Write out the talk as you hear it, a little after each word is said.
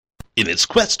In its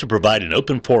quest to provide an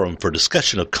open forum for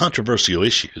discussion of controversial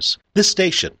issues, this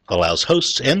station allows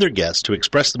hosts and their guests to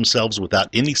express themselves without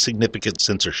any significant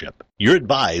censorship. You're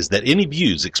advised that any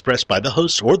views expressed by the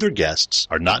hosts or their guests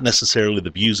are not necessarily the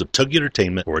views of Tuggy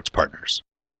Entertainment or its partners.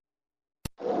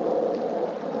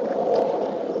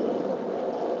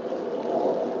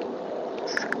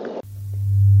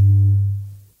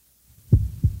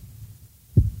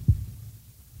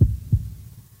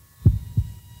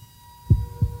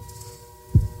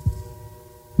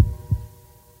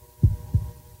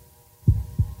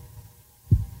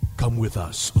 Come with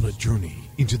us on a journey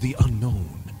into the unknown,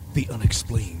 the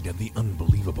unexplained, and the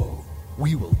unbelievable.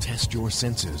 We will test your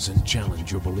senses and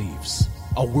challenge your beliefs.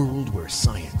 A world where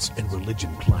science and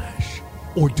religion clash.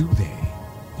 Or do they?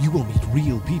 You will meet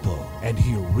real people and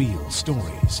hear real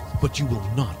stories, but you will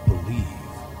not believe.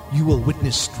 You will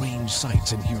witness strange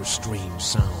sights and hear strange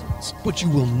sounds, but you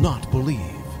will not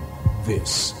believe.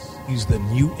 This is the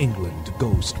New England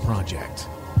Ghost Project.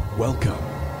 Welcome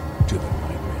to the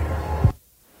nightmare.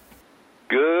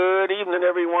 Good evening,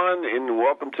 everyone, and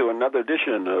welcome to another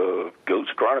edition of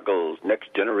Ghost Chronicles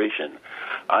Next Generation.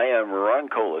 I am Ron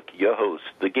Kolick, your host,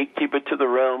 the gatekeeper to the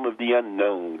realm of the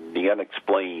unknown, the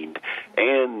unexplained,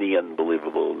 and the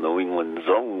unbelievable, New England's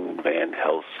own Van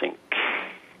Helsing.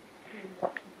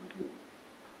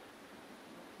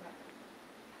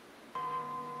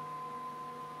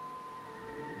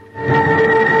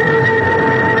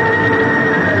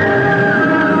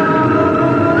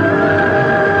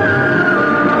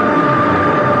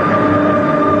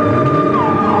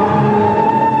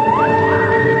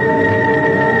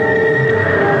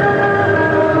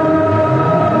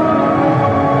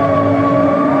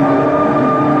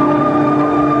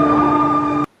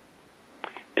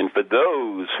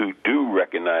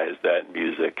 That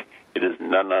music, it is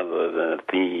none other than a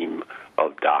theme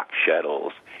of Dark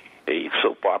Shadows, a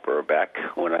soap opera back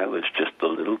when I was just a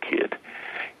little kid.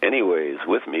 Anyways,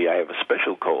 with me I have a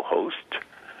special co-host,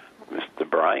 Mr.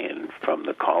 Brian from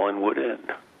the Collinwood Inn.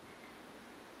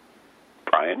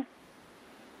 Brian?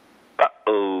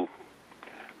 Uh-oh.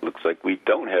 Looks like we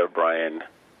don't have Brian.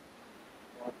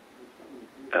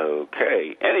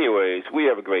 Okay. Anyways, we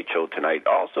have a great show tonight.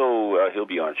 Also, he'll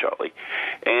be on shortly.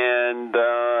 And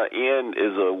Ann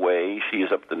is away. She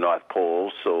is up at the North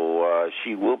Pole, so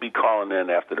she will be calling in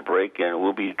after the break, and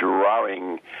we'll be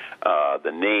drawing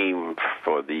the name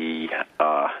for the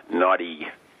naughty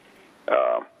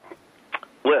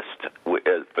list.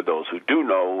 For those who do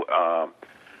know,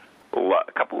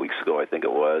 a couple weeks ago, I think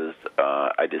it was,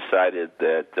 I decided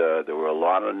that there were a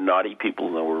lot of naughty people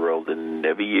in the world, and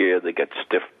every year they get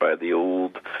stiffed by the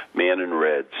old man in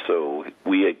red. So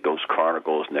we at Ghost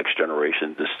Chronicles Next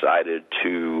Generation decided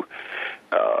to,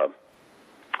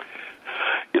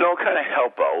 kind of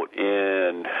help out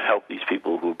and help these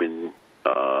people who've been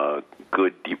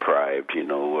good deprived,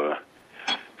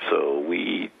 So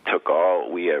we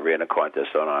ran a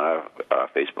contest on our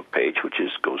Facebook page, which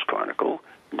is Ghost Chronicle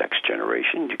Next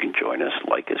Generation. You can join us,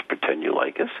 like us, pretend you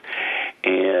like us,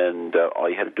 and all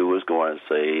you had to do was go on and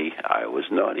say, I was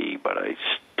naughty, but I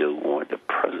still wanted a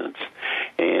present.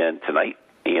 And tonight,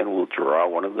 Ann will draw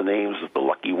one of the names of the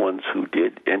lucky ones who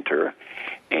did enter,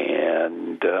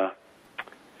 and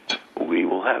we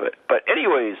will have it. But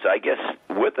anyways, I guess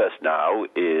with us now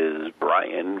is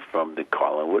Brian from the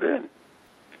Collinwood Inn.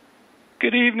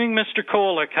 Good evening, Mr.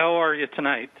 Kolick. How are you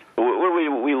tonight?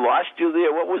 We lost you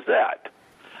there. What was that?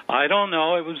 I don't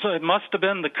know. It must have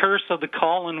been the curse of the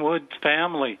Collinwood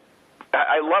family.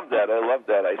 I love that.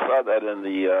 I saw that in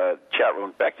the chat room.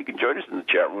 In fact, you can join us in the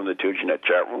chat room, the TuneIn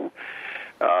chat room.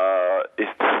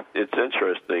 It's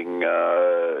interesting.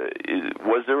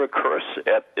 Was there a curse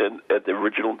at the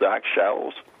original Dark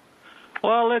Shadows?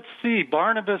 Well, let's see.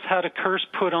 Barnabas had a curse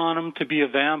put on him to be a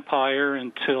vampire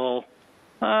until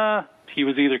he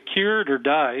was either cured or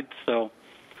died.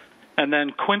 And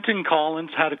then Quentin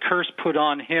Collins had a curse put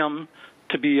on him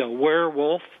to be a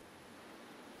werewolf.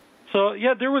 So,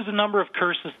 yeah, there was a number of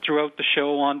curses throughout the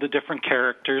show on the different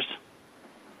characters.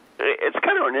 It's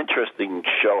kind of an interesting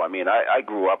show. I mean, I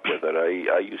grew up with it.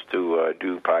 I used to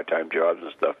do part-time jobs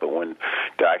and stuff, but when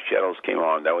Dark Shadows came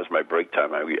on, that was my break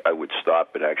time. I would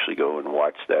stop and actually go and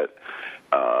watch that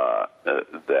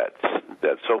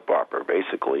soap opera,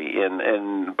 basically.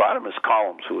 And Barnabas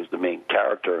Collins, who was the main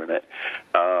character in it,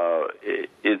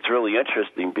 it's really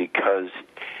interesting because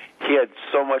he had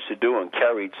so much to do and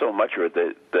carried so much of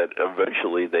it that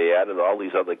eventually they added all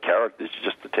these other characters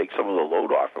just to take some of the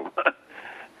load off him.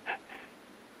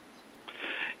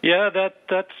 Yeah,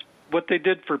 that's what they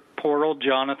did for poor old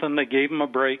Jonathan. They gave him a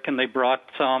break, and they brought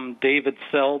David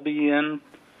Selby in,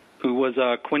 who was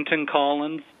Quentin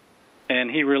Collins, and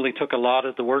he really took a lot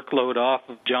of the workload off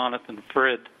of Jonathan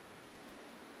Frid.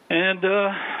 And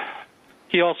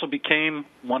he also became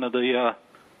one of the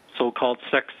so-called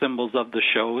sex symbols of the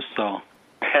show, so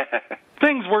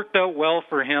things worked out well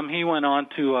for him. He went on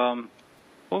to,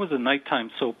 what was the nighttime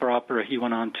soap opera he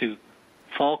went on to?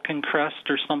 Falcon Crest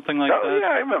or something like that? Oh, yeah,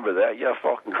 I remember that. Yeah,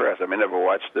 Falcon Crest. I mean, I never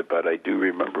watched it, but I do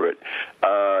remember it.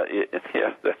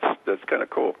 Yeah, that's kind of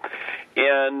cool.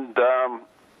 And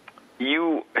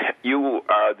you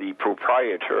are the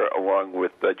proprietor along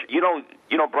with, you know,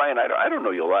 Brian, I don't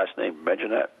know your last name.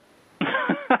 Imagine that.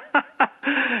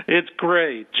 It's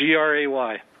Gray, Gray.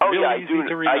 Oh, really yeah, easy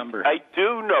to remember. I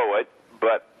do know it,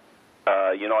 but,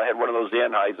 you know, I had one of those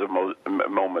Anheuser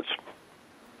moments,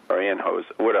 or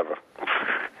Anheuser, whatever.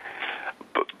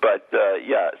 But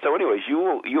yeah, so anyways, you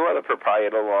are the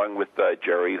proprietor along with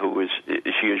Jerry,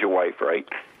 she is your wife, right?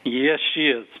 Yes, she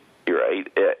is. You're right.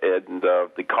 And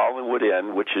the Collinwood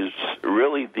Inn, which is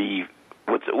really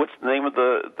what's the name of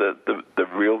the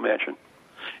real mansion?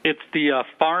 It's the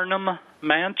Farnham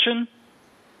Mansion.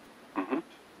 Mm-hmm.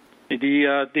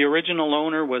 The original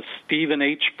owner was Stephen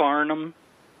H. Farnham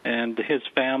and his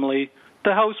family.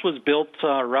 The house was built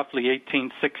roughly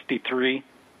 1863.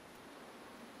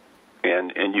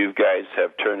 And you guys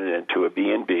have turned it into a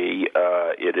B&B.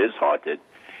 It is haunted.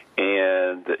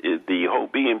 And the whole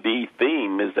B&B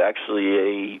theme is actually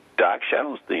a Dark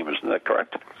Shadows theme, isn't that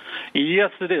correct?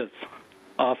 Yes, it is.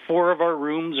 4 of our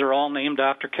rooms are all named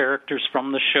after characters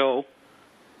from the show.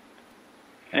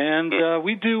 And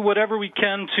we do whatever we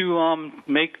can to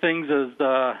make things as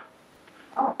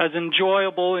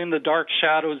enjoyable in the Dark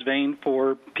Shadows vein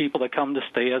for people that come to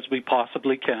stay as we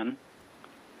possibly can.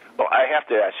 Well, I have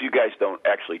to ask, you guys don't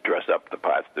actually dress up the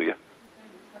parts, do you?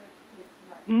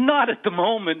 Not at the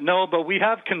moment, no, but we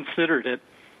have considered it.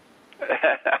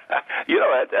 You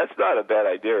know, that's not a bad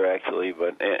idea, actually.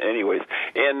 But anyways,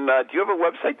 and do you have a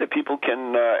website that people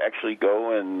can actually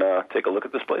go and take a look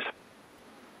at this place?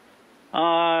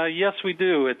 Yes, we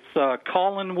do. It's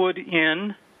Collinwood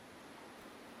Inn.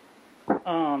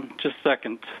 Just a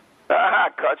second. Ah,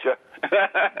 gotcha.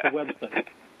 The website.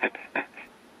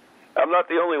 I'm not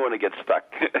the only one that gets stuck.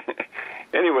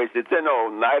 Anyways, it's in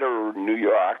Oneida, New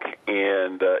York,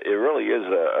 and it really is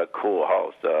a cool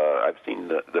house. I've seen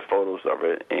the photos of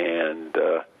it, and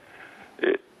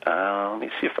let me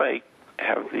see if I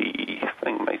have the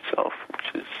thing myself,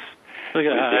 which is... Look,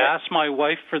 I asked my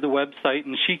wife for the website,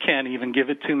 and she can't even give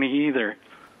it to me either.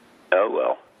 Oh,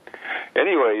 well.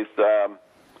 Anyways...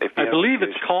 I believe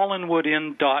it's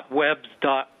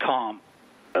collinwoodin.webs.com.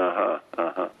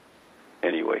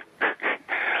 Anyway.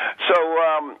 So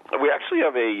we actually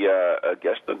have a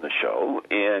guest on the show,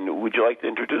 and would you like to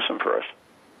introduce him for us?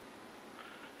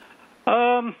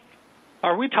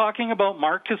 Are we talking about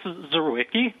Marcus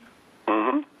Zerwicki?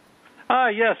 Mm-hmm.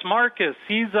 Yes, Marcus.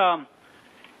 He is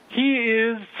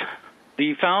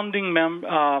the founding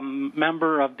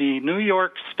member of the New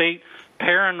York State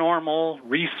Paranormal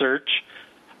Research,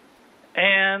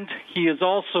 and he is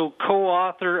also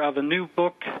co-author of a new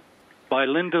book by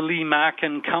Linda Lee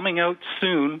Mackin coming out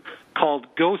soon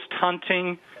called Ghost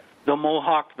Hunting the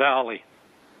Mohawk Valley.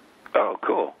 Oh,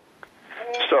 cool.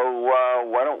 So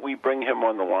why don't we bring him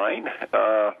on the line?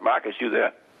 Marcus, you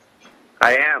there?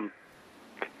 I am.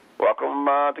 Welcome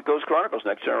to Ghost Chronicles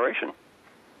Next Generation.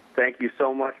 Thank you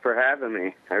so much for having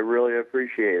me. I really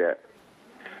appreciate it.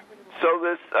 So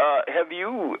there's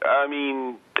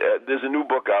a new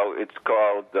book out. It's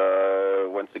called,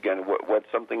 once again, what's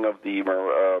something of the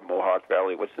Mohawk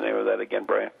Valley. What's the name of that again,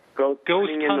 Brian? Ghost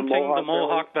Hunting the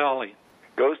Mohawk Valley.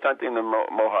 Ghost Hunting the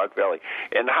Mohawk Valley.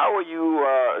 And how are you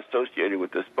associated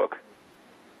with this book?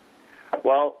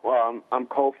 Well, I'm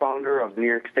co-founder of New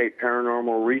York State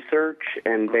Paranormal Research,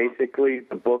 and basically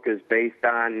the book is based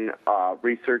on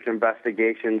research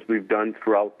investigations we've done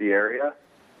throughout the area.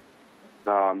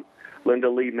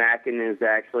 Linda Lee Mackin is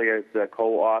actually the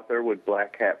co-author with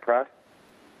Black Cat Press,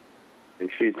 and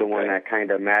she's the one that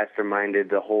kind of masterminded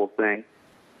the whole thing.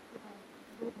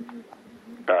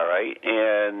 All right,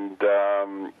 and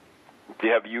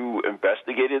have you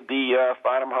investigated the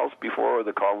Farnham House before, or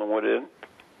the Collinwood Inn?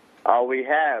 We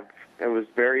have. It was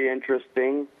very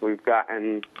interesting. We've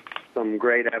gotten some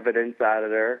great evidence out of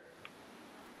there.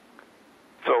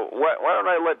 So why don't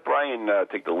I let Brian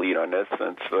take the lead on this,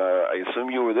 since I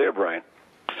assume you were there, Brian?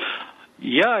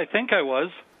 Yeah, I think I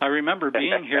was. I remember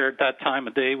being here at that time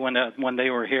of day when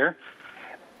they were here.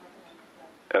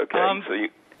 Okay, so you...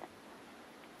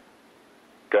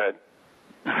 Go ahead.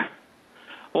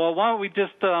 Well, why don't we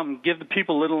just give the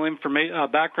people a little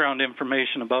background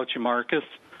information about you, Marcus?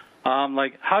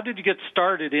 Like, how did you get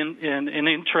started in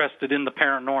interested in the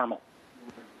paranormal?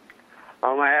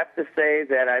 I have to say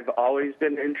that I've always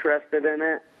been interested in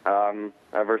it.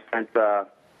 Ever since I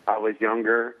was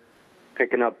younger,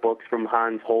 picking up books from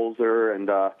Hans Holzer and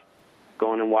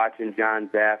going and watching John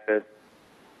Zaffis,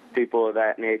 people of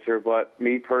that nature. But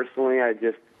me personally, I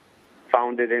just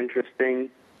found it interesting.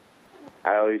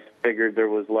 I always figured there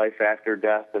was life after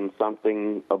death and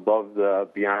something above the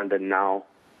beyond and now.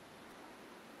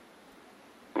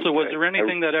 So was there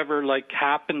anything that ever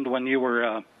happened when you were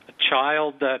a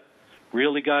child that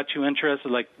really got you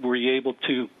interested? Like, were you able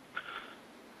to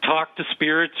talk to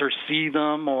spirits or see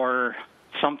them, or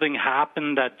something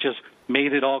happened that just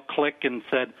made it all click and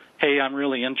said, hey, I'm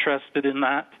really interested in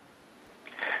that?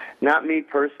 Not me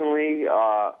personally.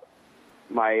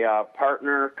 My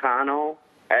partner, Kano,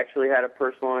 actually had a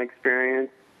personal experience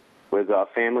with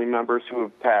family members who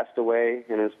have passed away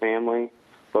in his family.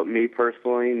 But me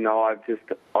personally, no, I've just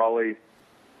always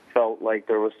felt like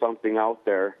there was something out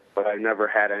there, but I've never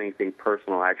had anything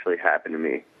personal actually happen to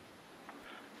me.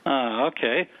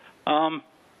 Okay.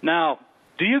 Now,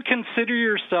 do you consider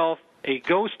yourself a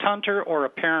ghost hunter or a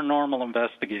paranormal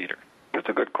investigator? That's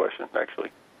a good question,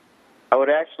 actually. I would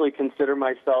actually consider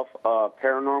myself a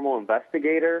paranormal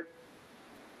investigator.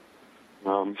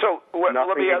 Let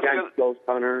me ask you, ghost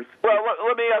hunters. Well,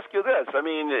 let me ask you this. I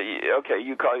mean, okay,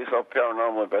 you call yourself a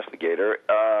paranormal investigator.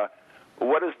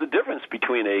 What is the difference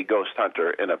between a ghost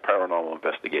hunter and a paranormal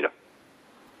investigator?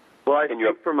 Well, I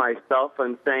speak for myself.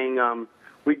 I'm saying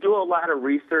we do a lot of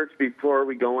research before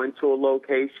we go into a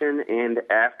location, and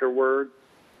afterwards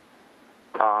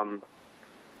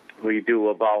we do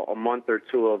about a month or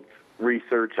two of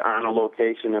research on a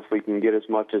location. If we can get as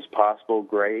much as possible,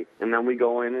 great. And then we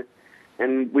go in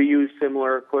and we use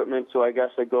similar equipment to, I guess,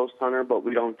 a ghost hunter, but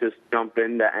we don't just jump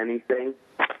into anything.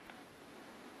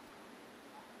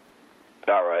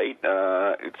 All right.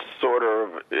 It's sort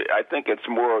of, I think it's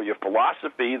more of your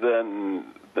philosophy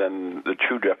than the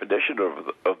true definition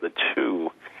of the two.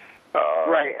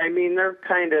 Right. I mean, they're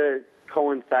kind of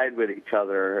coincide with each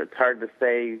other. It's hard to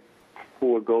say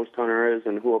who a ghost hunter is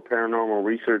and who a paranormal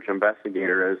research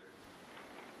investigator is.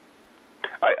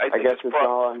 I guess it's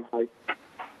all on.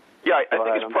 Yeah, I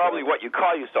think it's probably what you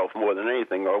call yourself more than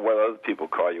anything, or what other people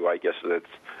call you. I guess that's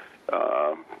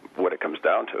what it comes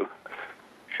down to.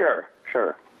 Sure.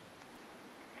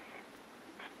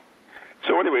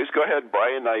 So anyways, go ahead,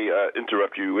 Brian. I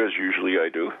interrupt you as usually I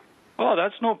do. Oh,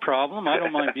 that's no problem. I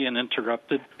don't mind being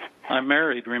interrupted. I'm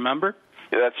married, remember?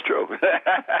 Yeah, that's true.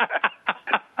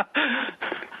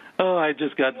 Oh, I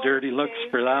just got dirty looks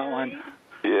for that one.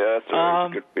 Yeah, that's all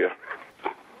right. Good for you.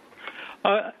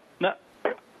 Now,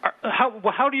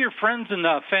 how do your friends and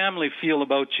family feel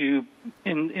about you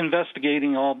in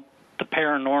investigating all the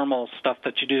paranormal stuff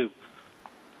that you do?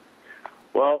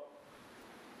 Well,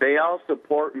 they all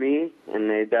support me, and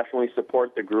they definitely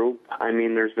support the group. I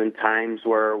mean, there's been times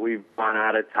where we've gone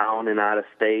out of town and out of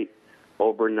state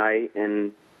overnight,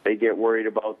 and they get worried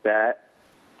about that.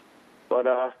 But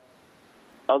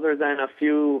other than a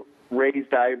few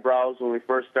raised eyebrows when we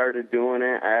first started doing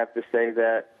it, I have to say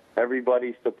that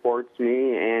everybody supports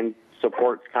me and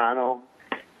supports Kano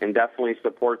and definitely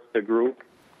supports the group.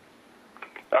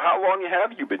 How long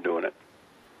have you been doing it?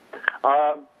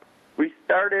 We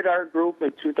started our group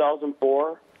in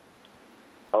 2004.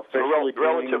 Officially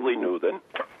relatively new then.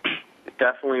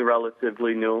 Definitely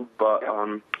relatively new, but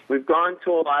we've gone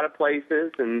to a lot of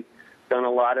places and done a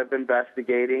lot of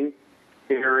investigating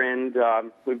here,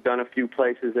 and we've done a few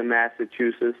places in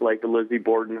Massachusetts, like the Lizzie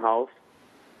Borden House.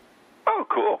 Oh,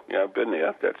 cool. Yeah, I've been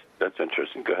there. That's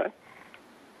interesting. Go ahead.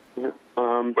 Yeah.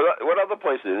 What other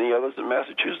places? Any others in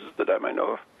Massachusetts that I might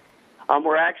know of?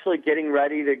 We're actually getting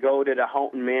ready to go to the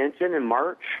Houghton Mansion in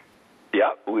March.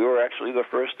 Yeah, we were actually the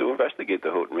first to investigate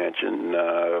the Houghton Mansion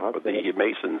for the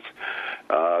Masons.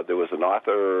 There was an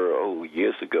author,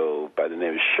 years ago, by the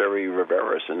name of Sherry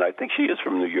Riveras, and I think she is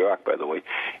from New York, by the way,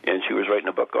 and she was writing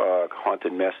a book,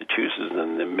 Haunted Massachusetts,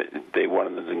 and they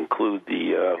wanted to include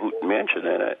the Houghton Mansion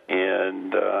in it,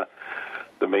 and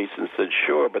the Masons said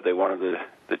sure, but they wanted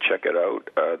to check it out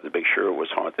to make sure it was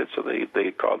haunted, so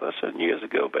they called us in years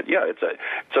ago. But yeah, it's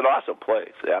an awesome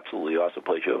place, absolutely awesome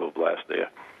place. You have a blast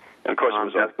there. And of course, I'm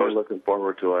definitely looking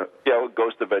forward to it. Yeah,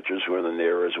 Ghost Adventures were in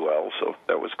there as well, so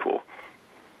that was cool.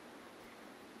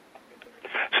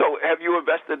 So, have you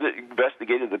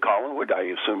investigated the Collinwood? I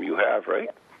assume you have, right?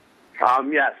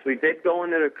 Yes, we did go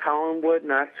into the Collinwood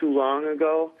not too long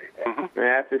ago. Mm-hmm. I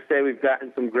have to say we've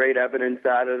gotten some great evidence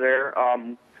out of there.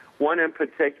 One in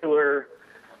particular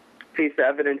piece of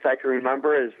evidence I can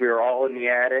remember is we were all in the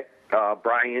attic,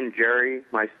 Brian, Jerry,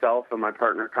 myself, and my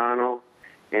partner Connell,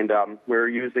 and we were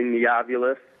using the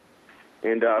Ovilus.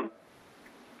 And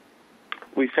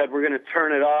we said we're going to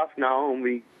turn it off now, and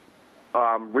we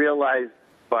realized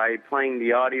by playing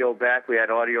the audio back, we had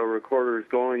audio recorders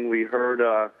going, we heard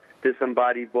a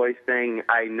disembodied voice saying,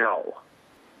 "I know."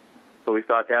 So we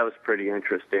thought that was pretty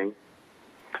interesting.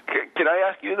 Can I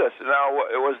ask you this? Now,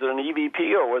 was it an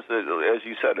EVP or was it, as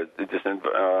you said, a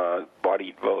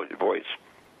disembodied voice?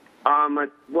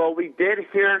 Well, we did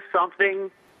hear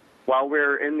something while we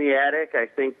were in the attic. I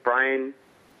think Brian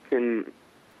can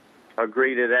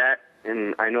agree to that,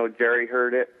 and I know Jerry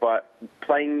heard it. But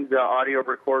playing the audio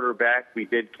recorder back, we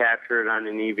did capture it on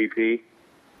an EVP.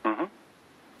 Mm-hmm.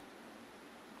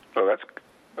 So that's...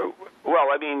 Well,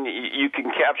 I mean, you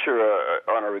can capture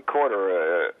on a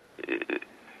recorder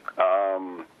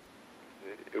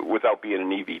without being an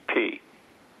EVP.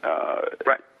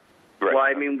 Right. Well,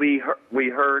 I mean, we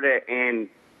heard it, and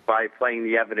by playing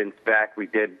the evidence back, we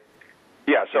did.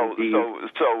 Yeah. So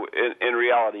in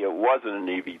reality, it wasn't an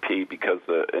EVP because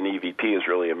an EVP is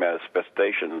really a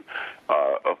manifestation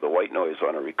of the white noise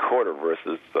on a recorder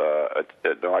versus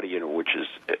an audio which is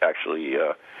actually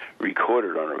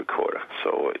recorded on a recorder.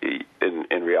 So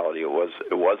in reality, it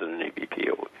wasn't an EVP.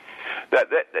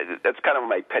 That's kind of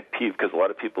my pet peeve because a lot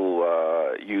of people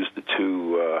use the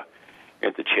two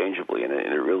interchangeably, and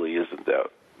it really isn't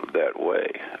that way,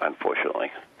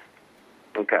 unfortunately.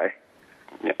 Okay.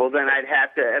 Yeah. Well, then I'd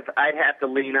have to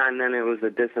lean on. Then it was a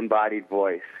disembodied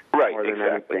voice, right? More than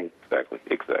anything. Exactly.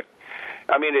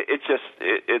 I mean,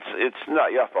 it's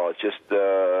not your fault. It's just,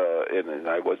 and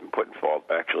I wasn't putting fault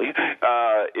actually.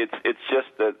 It's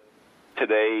just that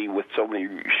today, with so many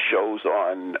shows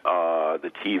on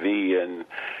the TV and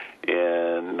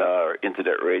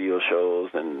internet radio shows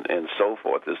and so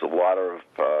forth, there's a lot of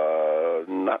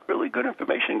not really good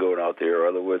information going out there.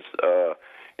 In other words,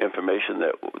 information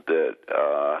that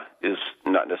is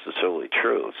not necessarily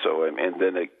true. So and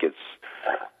then it gets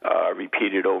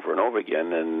repeated over and over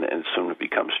again, and soon it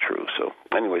becomes true. So,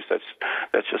 anyways,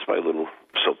 that's just my little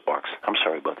soapbox. I'm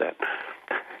sorry about that.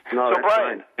 No, so,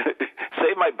 Brian,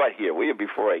 save my butt here, will you,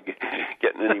 before I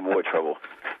get in any more trouble?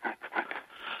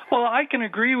 Well, I can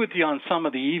agree with you on some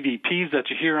of the EVPs that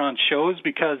you hear on shows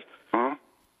because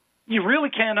you really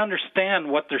can't understand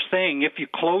what they're saying if you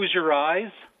close your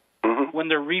eyes when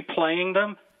they're replaying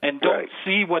them and don't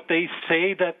see what they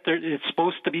say that it's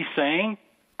supposed to be saying.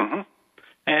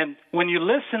 And when you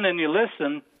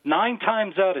listen, 9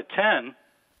 times out of 10,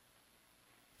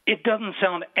 it doesn't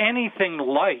sound anything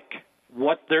like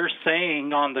what they're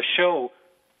saying on the show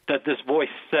that this voice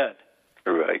said.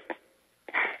 Right.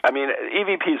 I mean,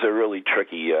 EVPs are really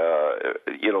tricky.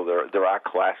 There are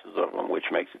classes of them, which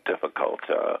makes it difficult.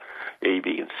 A,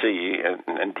 B, and C,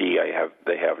 and D.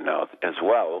 They have now as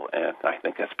well, and I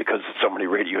think that's because of so many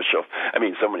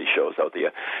so many shows out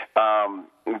there.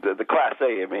 The Class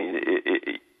A, I mean,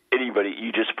 anybody,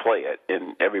 you just play it,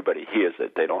 and everybody hears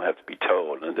it. They don't have to be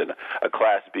told. And then a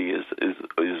Class B is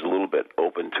a little bit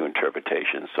open to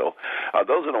interpretation. So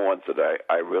those are the ones that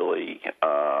I really,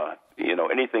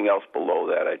 anything else below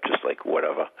that, I just like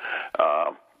whatever.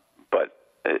 But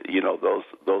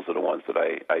those are the ones that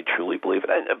I truly believe in.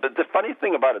 But the funny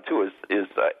thing about it too is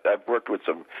I've worked with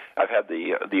I've had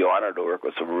the honor to work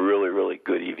with some really, really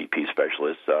good EVP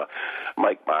specialists.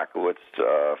 Mike Markowitz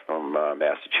from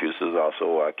Massachusetts,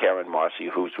 also Karen Marcy,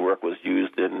 whose work was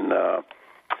used in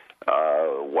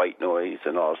white noise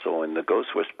and also in the Ghost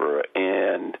Whisperer.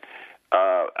 And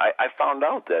I found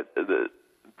out that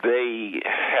they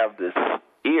have this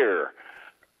ear.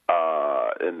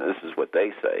 And this is what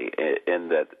they say, in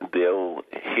that they'll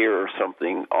hear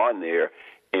something on there,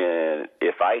 and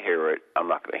if I hear it, I'm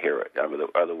not going to hear it. In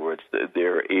other words,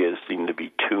 their ears seem to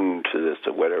be tuned to this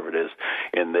or whatever it is,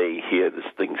 and they hear this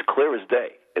thing clear as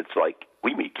day. It's like,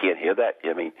 we can't hear that.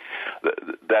 I mean,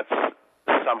 that's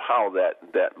somehow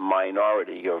that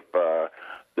minority of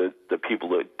the people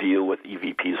that deal with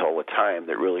EVPs all the time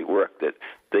that really work, that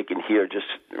they can hear just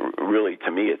really,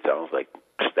 to me, it sounds like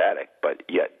static, but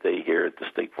yet they hear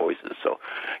distinct voices. So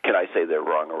can I say they're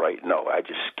wrong or right? No, I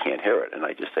just can't hear it, and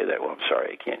I just say that, well, I'm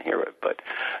sorry, I can't hear it. But,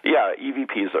 yeah,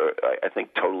 EVPs are, I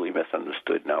think, totally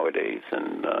misunderstood nowadays.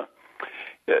 And,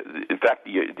 in fact,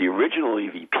 the original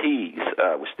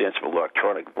EVPs, which stands for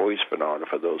Electronic Voice Phenomena,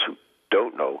 for those who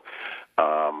don't know,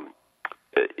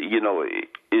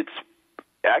 it's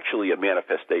actually a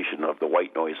manifestation of the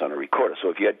white noise on a recorder. So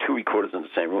if you had 2 recorders in the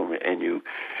same room and you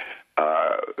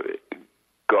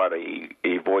got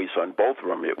a voice on both of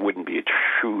them, it wouldn't be a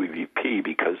true EVP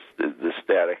because the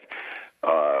static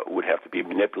would have to be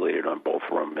manipulated on both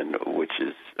of them, and which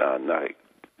is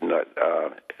not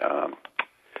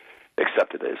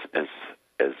accepted as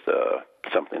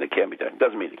something that can be done.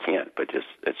 Doesn't mean it can't, but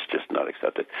it's just not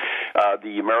accepted.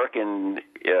 The American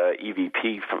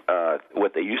EVP,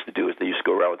 what they used to do is they used to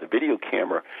go around with a video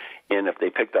camera, and if they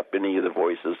picked up any of the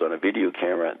voices on a video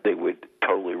camera, they would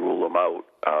totally rule them out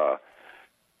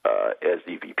as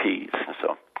EVPs.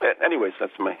 So, anyways,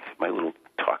 that's my little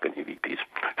talk on EVPs.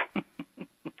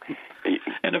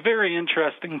 And a very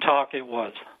interesting talk it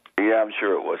was. Yeah, I'm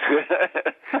sure it was.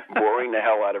 Boring the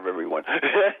hell out of everyone.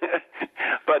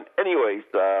 But anyways,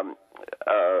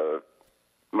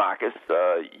 Marcus,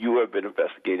 you have been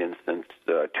investigating since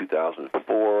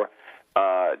 2004.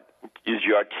 Is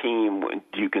your team,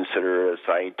 do you consider a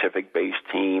scientific-based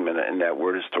team, and that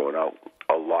word is thrown out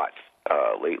a lot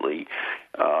lately,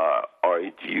 or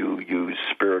do you use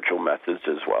spiritual methods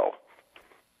as well?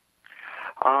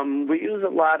 We use a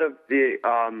lot of the,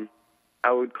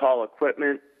 I would call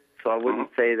equipment, so I wouldn't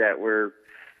say that we're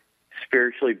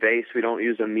spiritually based. We don't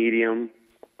use a medium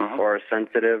or a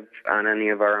sensitive on any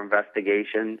of our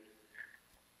investigations.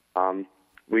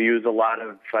 We use a lot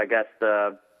of, I guess,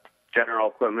 the general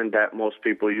equipment that most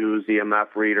people use,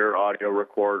 EMF reader, audio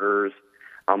recorders.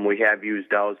 We have used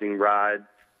dowsing rods,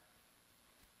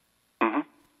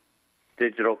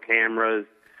 digital cameras,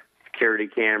 security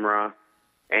camera,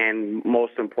 and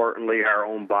most importantly, our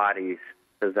own bodies.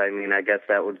 Because, I guess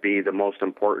that would be the most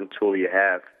important tool you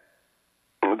have.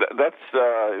 That's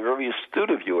very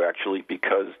astute of you, actually,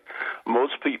 because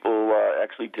most people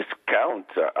actually discount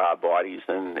our bodies,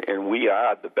 and we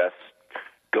are the best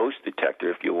ghost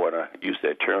detector, if you want to use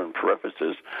that term,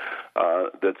 parenthesis,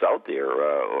 that's out there.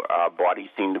 Our bodies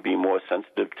seem to be more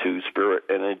sensitive to spirit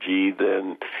energy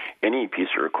than any piece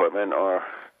of equipment or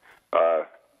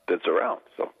that's around.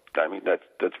 So,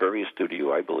 that's very astute of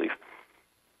you, I believe.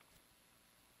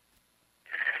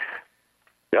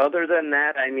 Other than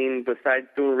that, besides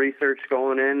doing research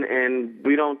going in, and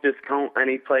we don't discount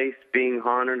any place being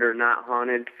haunted or not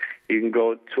haunted. You can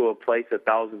go to a place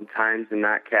 1,000 times and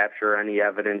not capture any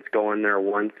evidence. Go in there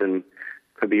once and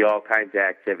could be all kinds of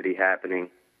activity happening.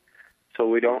 So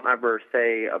we don't ever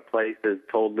say a place is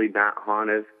totally not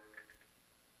haunted.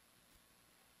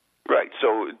 Right.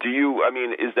 So do you,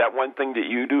 is that one thing that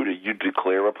you do? Do you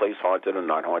declare a place haunted or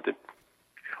not haunted?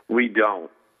 We don't.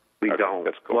 We don't.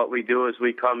 That's cool. What we do is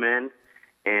we come in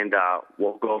and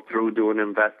we'll go through, do an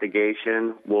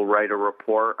investigation. We'll write a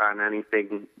report on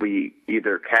anything we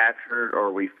either captured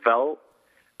or we felt.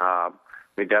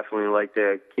 We definitely like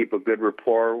to keep a good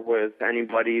rapport with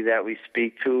anybody that we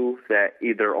speak to that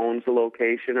either owns the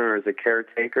location or is a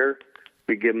caretaker.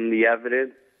 We give them the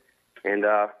evidence, and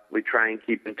we try and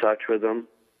keep in touch with them.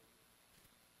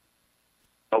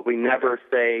 But we never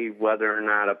say whether or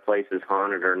not a place is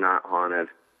haunted or not haunted.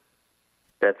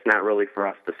 That's not really for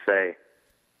us to say.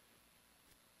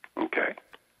 Okay.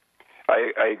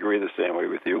 I agree the same way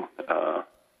with you.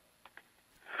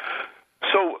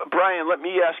 So, Brian, let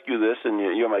me ask you this, and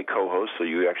you're my co-host, so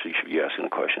you actually should be asking the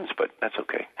questions, but that's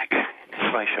okay.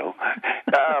 It's my show.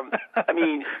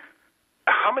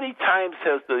 How many times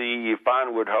has the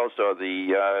Farnwood House or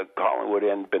the Collinwood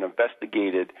Inn been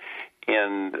investigated,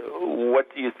 and what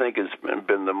do you think has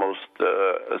been the most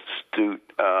astute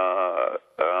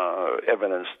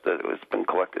evidence that has been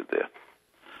collected there?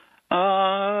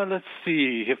 Let's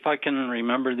see if I can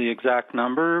remember the exact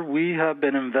number. We have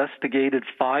been investigated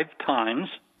 5 times.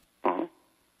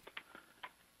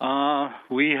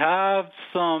 We have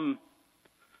some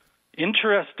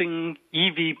interesting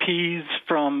EVPs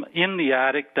from in the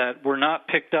attic that were not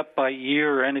picked up by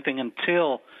ear or anything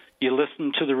until you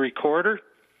listened to the recorder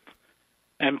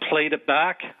and played it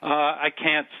back. I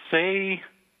can't say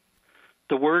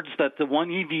the words that the one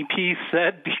EVP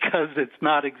said because it's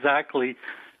not exactly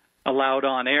allowed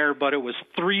on air, but it was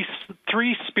three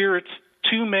spirits,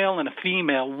 2 male and a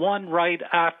female, one right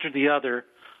after the other,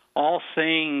 all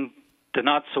saying the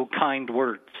not-so-kind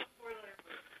words.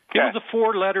 It was a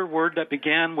 4-letter word that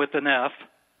began with an F,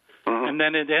 and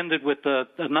then it ended with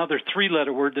another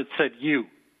 3-letter word that said you.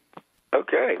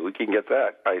 Okay, we can get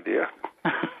that idea.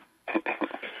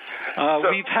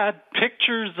 We've had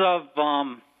pictures of,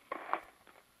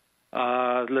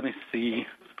 let me see,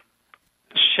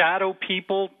 shadow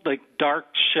people, like dark,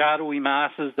 shadowy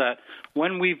masses that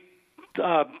when we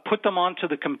put them onto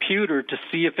the computer to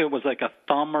see if it was like a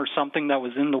thumb or something that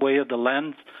was in the way of the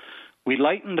lens, we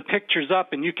lightened the pictures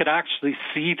up and you could actually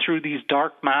see through these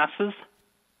dark masses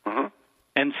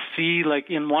and see, like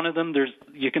in one of them,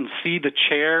 you can see the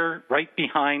chair right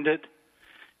behind it.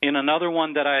 In another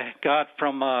one that I got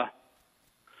from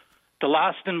the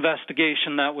last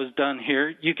investigation that was done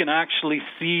here, you can actually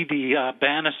see the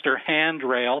banister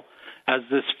handrail as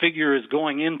this figure is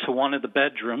going into one of the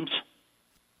bedrooms.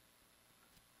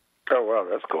 Oh, wow,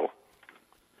 that's cool.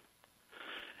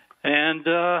 And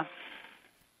I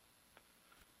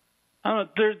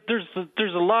don't know,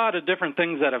 there's a lot of different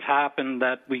things that have happened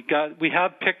that we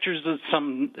have pictures of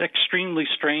some extremely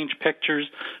strange pictures.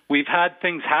 We've had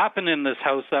things happen in this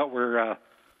house that were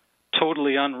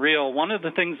totally unreal. One of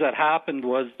the things that happened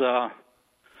was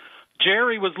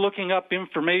Jerry was looking up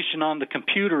information on the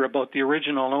computer about the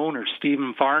original owner,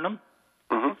 Stephen Farnham.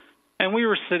 Mm-hmm. And we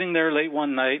were sitting there late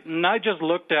one night, and I just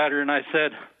looked at her and I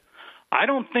said, I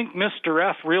don't think Mr.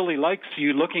 F really likes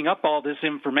you looking up all this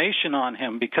information on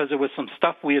him, because it was some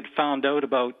stuff we had found out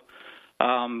about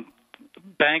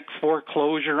bank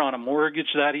foreclosure on a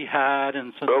mortgage that he had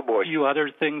and some few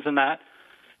other things and that.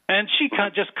 And she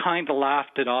just kind of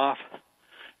laughed it off.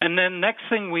 And then next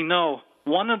thing we know,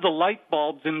 one of the light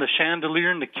bulbs in the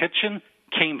chandelier in the kitchen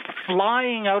came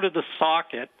flying out of the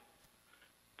socket.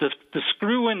 The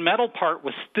screw-in metal part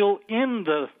was still in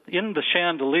the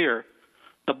chandelier.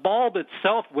 The bulb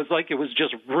itself was like it was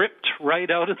just ripped right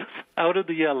out of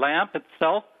the lamp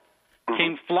itself. Mm-hmm.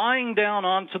 Came flying down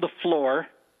onto the floor.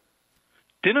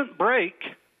 Didn't break.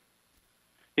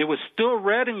 It was still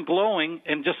red and glowing,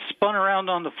 and just spun around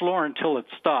on the floor until it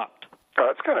stopped. Oh,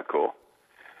 that's kind of cool.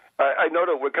 I know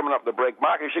that we're coming up the break.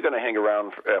 Marcus, you're going to hang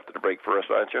around after the break for us,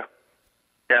 aren't you?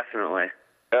 Definitely.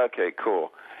 Okay,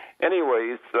 cool.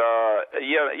 Anyways,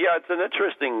 it's an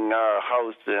interesting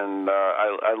house, and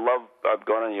I've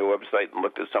gone on your website and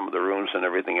looked at some of the rooms and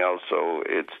everything else, so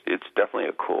it's definitely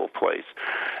a cool place.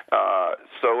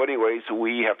 So anyways,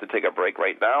 we have to take a break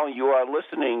right now. You are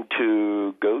listening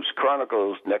to Ghost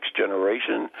Chronicles Next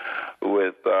Generation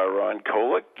with Ron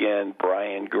Kolick and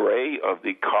Brian Gray of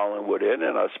the Collinwood Inn,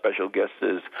 and our special guest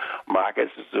is Marcus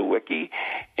Zawicki,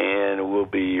 and we'll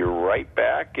be right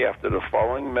back after the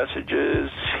following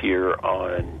messages here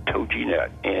on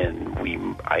TogiNet.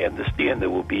 And I understand there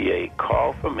will be a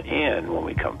call from Ann when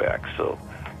we come back, so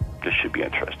this should be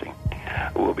interesting.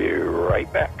 We'll be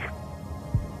right back.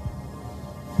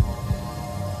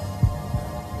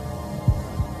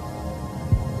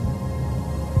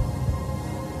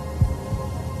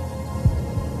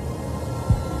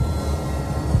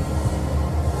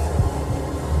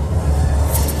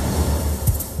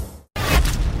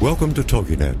 Welcome to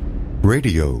TogiNet,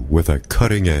 radio with a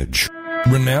cutting edge.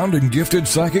 Renowned and gifted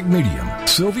psychic medium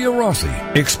Sylvia Rossi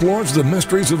explores the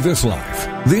mysteries of this life,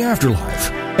 the afterlife,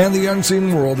 and the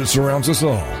unseen world that surrounds us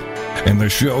all. In the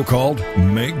show called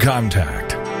Make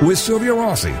Contact with Sylvia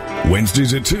Rossi,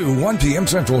 Wednesdays at 1 p.m.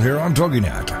 Central here on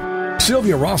TogiNet.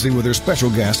 Sylvia Rossi with her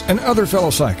special guests and other fellow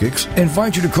psychics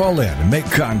invite you to call in and make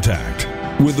contact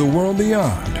with the world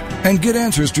beyond and get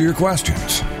answers to your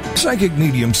questions. Psychic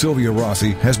medium Sylvia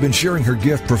Rossi has been sharing her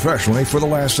gift professionally for the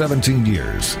last 17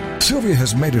 years. Sylvia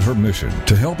has made it her mission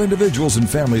to help individuals and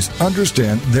families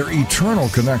understand their eternal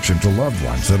connection to loved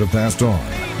ones that have passed on,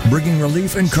 bringing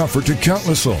relief and comfort to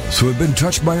countless souls who have been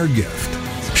touched by her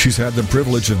gift. She's had the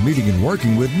privilege of meeting and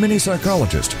working with many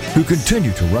psychologists who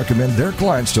continue to recommend their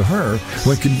clients to her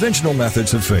when conventional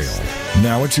methods have failed.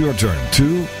 Now it's your turn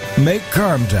to make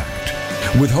contact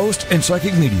with host and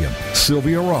psychic medium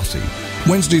Sylvia Rossi.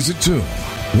 Wednesdays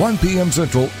at 1 p.m.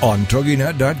 Central on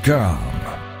TogiNet.com.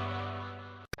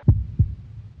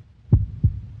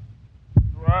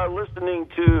 You are listening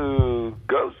to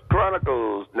Ghost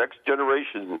Chronicles Next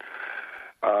Generation.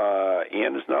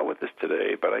 Ann is not with us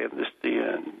today, but I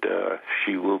understand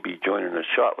she will be joining us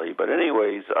shortly. But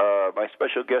anyways, my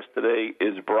special guest today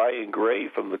is Brian Gray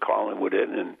from the Collinwood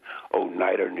Inn in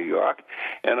Oneida, New York.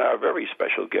 And our very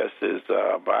special guest is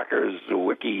Marcus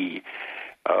Zawicki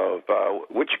of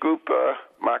which group,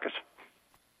 Marcus?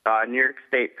 New York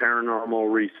State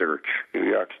Paranormal Research. New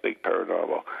York State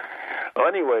Paranormal. Well,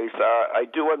 anyways, I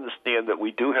do understand that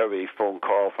we do have a phone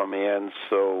call from Ann,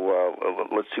 so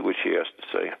let's see what she has to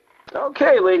say.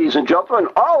 Okay, ladies and gentlemen,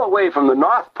 all the way from the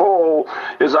North Pole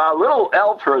is our little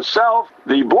elf herself,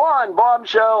 the blonde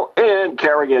bombshell, Ann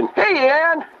Kerrigan. Hey,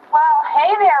 Ann. Well,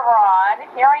 hey there,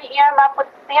 Ron. Here I am up with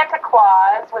Santa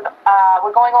Claus.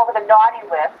 We're going over the naughty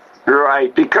list.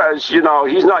 Right, because, he's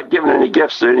not giving any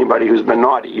gifts to anybody who's been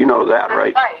naughty. You know that,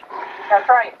 right? That's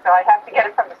right. So I have to get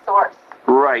it from the source.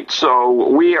 Right, so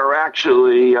we are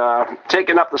actually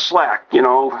taking up the slack,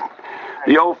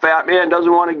 The old fat man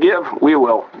doesn't want to give, we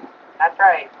will. That's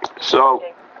right. So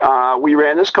we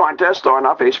ran this contest on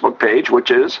our Facebook page,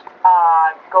 which is?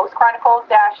 Ghost Chronicles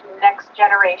Next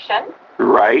Generation.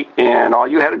 Right, and all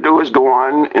you had to do was go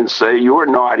on and say you were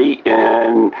naughty,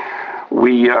 and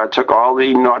we took all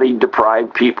the naughty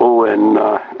deprived people and,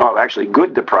 actually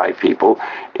good deprived people,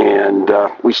 and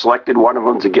we selected one of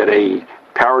them to get a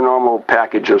paranormal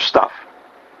package of stuff.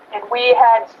 And we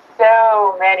had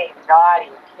so many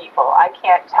naughty people. I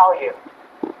can't tell you.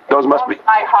 Those must be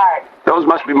my heart. Those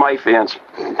must be my fans.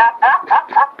 I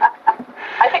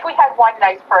think we had one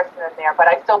nice person in there, but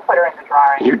I still put her in the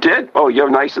drawing. You did? Oh, you're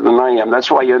nicer than I am.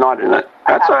 That's why you're not in it.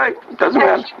 That's all right. Doesn't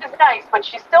matter. She was nice, but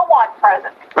she still wants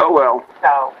presents. Oh, well.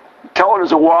 So. Tell her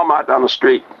there's a Walmart down the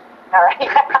street. All right.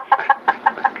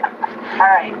 All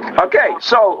right. Okay,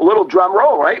 so a little drum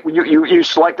roll, right? You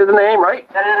selected the name, right?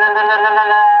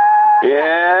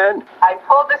 And I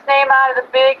pulled this name out of the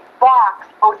big box.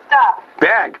 Oh, stuff.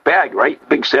 Bag, right?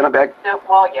 Big Santa bag?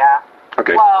 Well, yeah.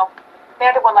 Okay. Well,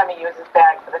 Santa wouldn't let me use his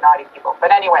bag for the naughty people.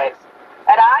 But anyways,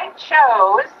 and I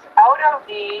chose, out of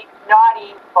the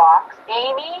naughty box,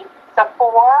 Amy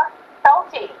Safor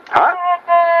Felty. Huh?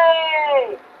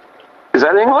 Yay! Is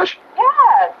that English?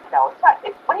 Yes. No, it's not.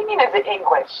 What do you mean, is it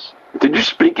English? Did you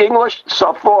speak English?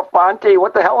 Safor Fonte?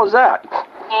 What the hell is that?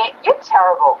 You're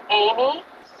terrible. Amy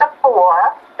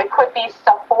Safor. It could be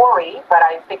Safori, but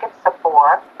I think it's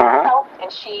Safor. Uh-huh.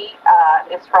 And she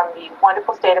is from the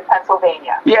wonderful state of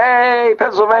Pennsylvania. Yay,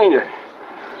 Pennsylvania.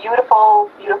 Beautiful,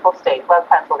 beautiful state. Love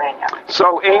Pennsylvania.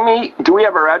 So, Amy, do we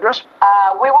have her address?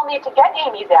 We will need to get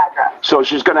Amy's address. So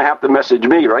she's going to have to message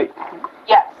me, right?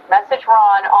 Yes. Message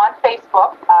Ron on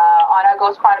Facebook, on our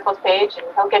Ghost Chronicles page, and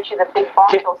he'll get you the big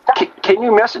box of stuff. Can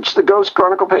you message the Ghost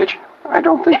Chronicle page? I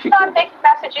don't think you can. If not, they can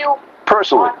message you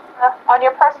personally. On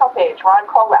your personal page, Ron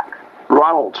Kolek.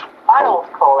 Ronald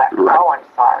Kolek. Right. Oh, I'm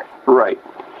sorry. Right.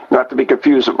 Not to be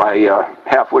confused with my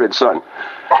half-witted son.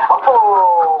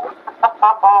 Oh.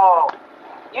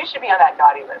 You should be on that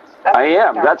naughty list. I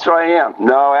am. That's who I am.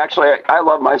 No, actually, I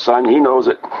love my son. He knows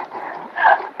it.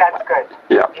 That's good.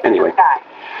 Yeah, anyway.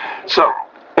 So,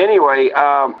 anyway,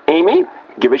 Amy,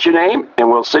 give us your name, and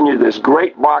we'll send you this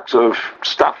great box of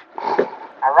stuff.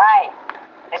 All right.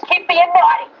 And keep being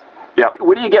naughty. Yeah.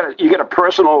 What do you get? You get a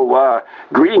personal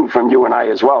greeting from you and I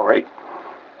as well, right?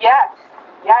 Yes.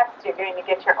 Yes, you're going to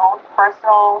get your own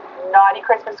personal naughty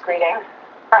Christmas greeting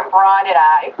from Ron and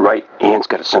I. Right. Ann's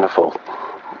got a centerfold.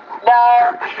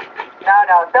 No.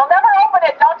 They'll never open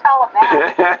it. Don't tell them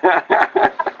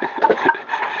that.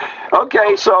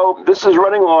 Okay, so this is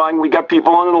running long. We got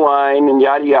people on the line and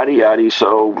yada, yada, yada.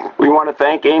 So we want to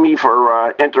thank Amy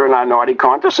for entering our naughty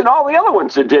contest and all the other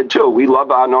ones that did, too. We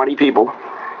love our naughty people.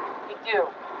 We do.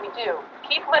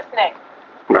 Keep listening.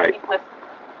 Right. Keep listening.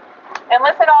 And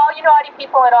listen, all you naughty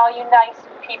people and all you nice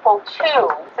people, too.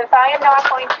 Since I am not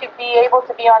going to be able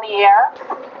to be on the air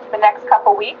the next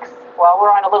couple weeks, well,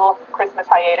 we're on a little Christmas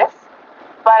hiatus,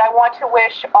 but I want to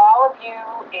wish all of you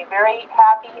a very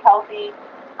happy, healthy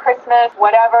Christmas,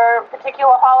 whatever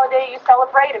particular holiday you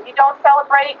celebrate. If you don't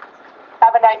celebrate,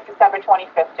 have a nice December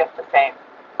 25th just the same.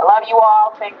 I love you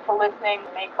all. Thanks for listening.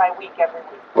 Make my week every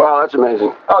week. Wow, that's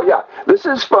amazing. Oh, yeah. This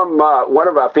is from one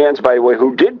of our fans, by the way,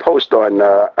 who did post on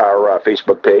our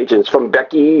Facebook page. And it's from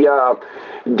Becky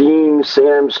Dean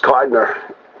Sams Codner.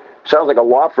 Sounds like a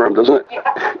law firm, doesn't it?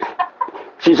 Yeah.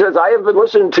 She says, I have been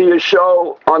listening to your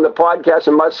show on the podcast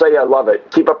and must say I love it.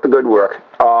 Keep up the good work.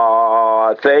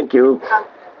 Thank you.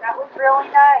 That was really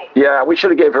nice. Yeah, we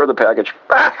should have gave her the package.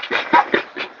 No,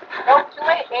 too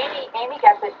late. Amy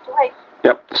gets it. Too late.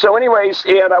 Yep. So anyways,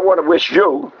 and I want to wish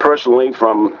you, personally,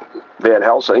 from Van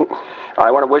Helsing,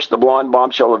 I want to wish the Blonde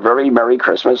Bombshell a very Merry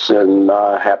Christmas and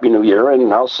Happy New Year,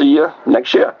 and I'll see you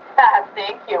next year.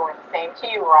 Thank you, and same to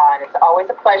you, Ron. It's always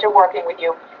a pleasure working with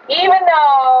you, even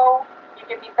though you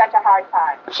give me such a hard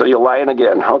time. So you're lying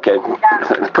again. Okay.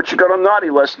 Yeah. Put your gun on naughty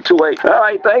list. Too late. All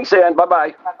right. Thanks, Ann.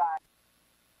 Bye-bye. Bye-bye.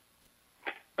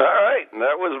 All right. And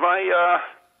that was my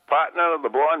partner of the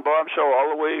Blonde Bombshell all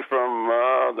the way from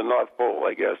the North Pole,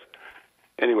 I guess.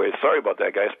 Anyway, sorry about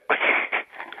that, guys.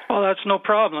 Well, that's no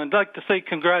problem. I'd like to say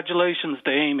congratulations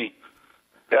to Amy.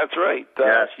 That's right.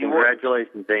 Yes,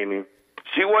 congratulations, Amy.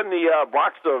 She won the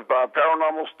box of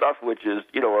paranormal stuff, which is,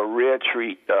 a rare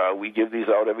treat. We give these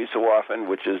out every so often,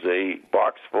 which is a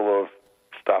box full of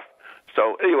stuff.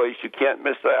 So, anyways, you can't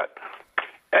miss that.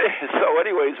 So,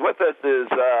 anyways, with us is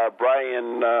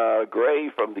Brian Gray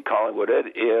from the Collingwood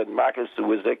Ed and Marcus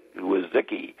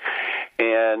Wizicki.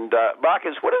 And,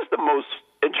 Marcus, what is the most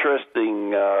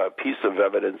interesting piece of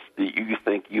evidence that you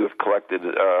think you have collected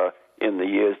in the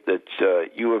years that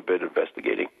you have been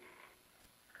investigating?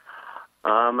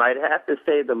 I'd have to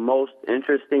say the most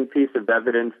interesting piece of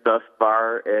evidence thus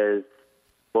far is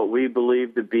what we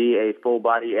believe to be a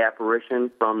full-body apparition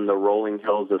from the Rolling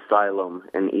Hills Asylum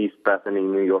in East Bethany,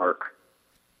 New York.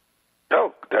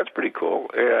 Oh, that's pretty cool.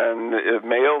 And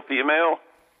male, female?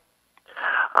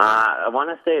 I want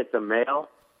to say it's a male.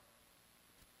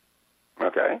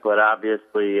 Okay. But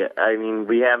obviously,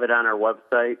 we have it on our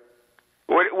website.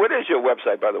 What is your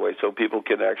website, by the way, so people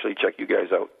can actually check you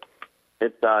guys out?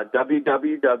 It's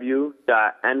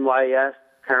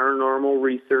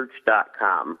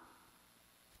www.nysparanormalresearch.com.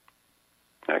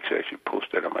 Actually, I should post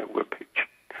that on my webpage.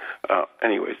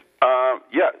 Anyways,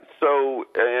 so,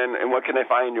 and what can I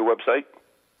find on your website?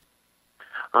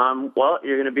 Well,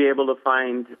 you're going to be able to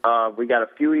find, we got a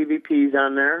few EVPs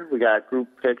on there. We got group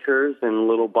pictures and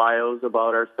little bios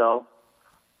about ourselves,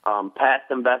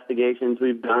 past investigations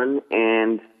we've done,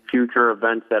 and future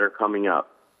events that are coming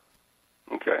up.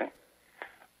 Okay.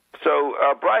 So,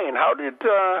 Brian, how did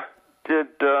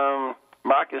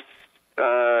Marcus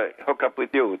hook up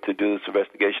with you to do this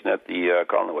investigation at the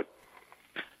Collinwood?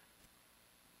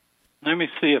 Let me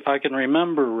see if I can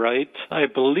remember right. I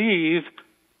believe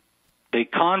they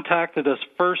contacted us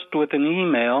first with an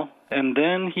email, and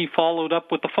then he followed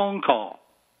up with a phone call.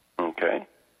 Okay.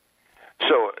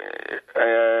 So,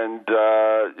 and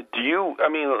do you,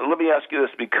 let me ask you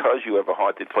this, because you have a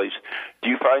haunted place, do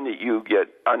you find that you get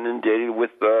inundated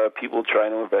with people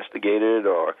trying to investigate it,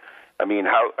 or,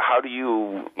 how do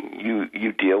you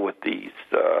deal with these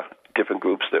different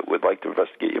groups that would like to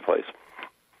investigate your place?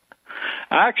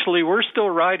 Actually, we're still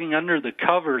riding under the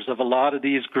covers of a lot of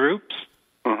these groups.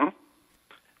 Mm-hmm.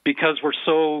 Because we're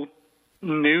so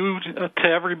new to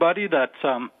everybody that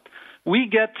we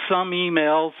get some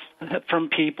emails from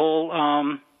people.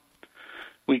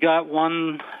 We got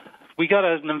an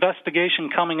investigation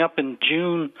coming up in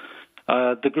June.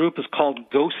 The group is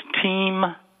called Ghost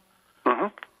Team.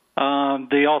 Mm-hmm.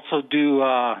 They also do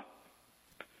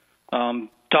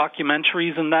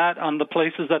documentaries and that on the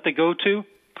places that they go to.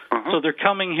 Mm-hmm. So they're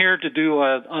coming here to do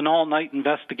an all-night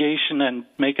investigation and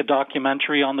make a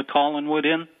documentary on the Collinwood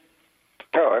Inn.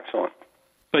 Oh, excellent.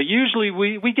 But usually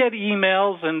we get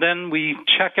emails, and then we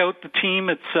check out the team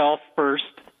itself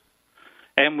first.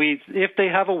 And if they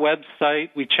have a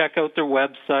website, we check out their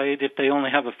website. If they only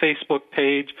have a Facebook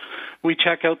page, we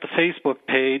check out the Facebook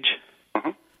page.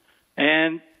 Mm-hmm.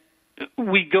 And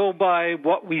we go by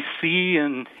what we see,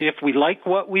 and if we like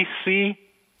what we see,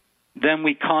 then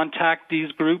we contact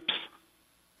these groups.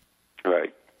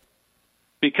 Right.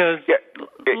 Because,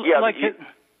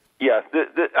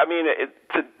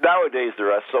 nowadays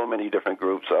there are so many different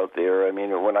groups out there.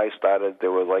 When I started,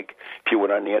 there were if you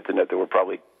went on the internet, there were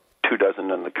probably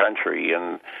 24 in the country,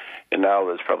 and now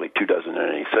there's probably 24 in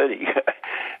any city.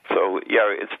 So,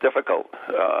 it's difficult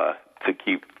to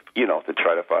keep, to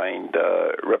try to find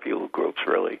reputable groups,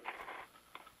 really.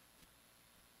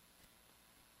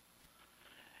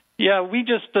 Yeah, we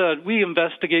just we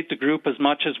investigate the group as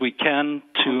much as we can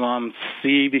to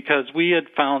see, because we had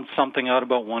found something out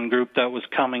about one group that was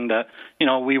coming that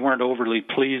we weren't overly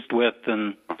pleased with,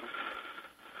 and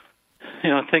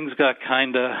things got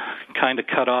kind of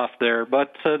cut off there.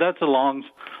 But that's a long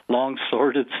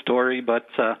sordid story. But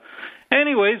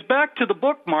anyways, back to the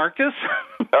book, Marcus.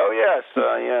 Oh yes,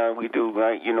 we do.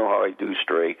 You know how I do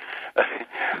stray.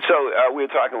 So we were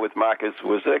talking with Marcus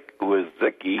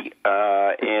Wizicki,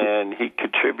 and he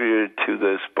contributed to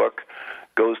this book,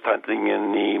 Ghost Hunting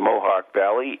in the Mohawk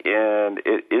Valley. And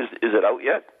is it out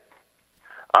yet?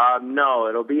 No,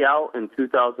 it'll be out in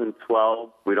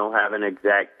 2012. We don't have an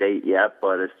exact date yet,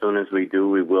 but as soon as we do,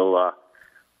 we will.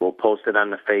 We'll post it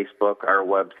on the Facebook, our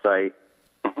website.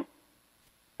 Mm-hmm.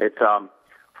 It's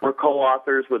we're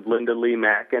co-authors with Linda Lee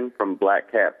Mackin from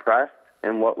Black Cat Press,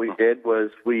 and what we did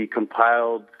was we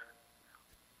compiled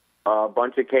a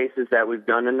bunch of cases that we've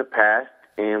done in the past,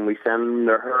 and we sent them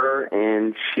to her,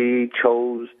 and she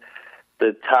chose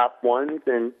the top ones,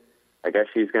 and I guess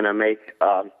she's going to make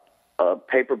a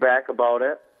paperback about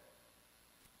it,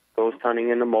 Ghost Hunting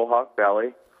in the Mohawk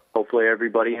Valley. Hopefully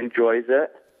everybody enjoys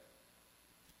it.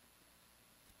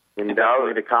 And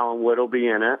definitely the Collinwood will be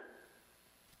in it.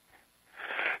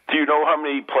 Do you know how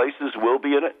many places will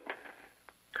be in it?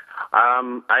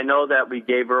 I know that we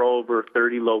gave her over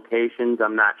 30 locations.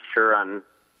 I'm not sure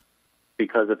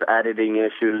because of editing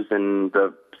issues and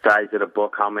the size of the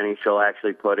book, how many she'll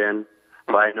actually put in.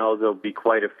 But I know there'll be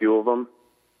quite a few of them.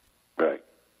 Right.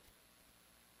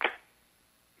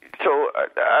 So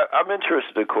I'm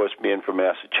interested, of course, being from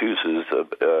Massachusetts,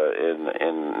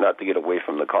 and not to get away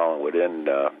from the Collinwood Inn,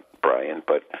 Brian,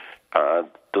 but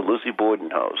the Lizzie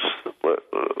Borden House.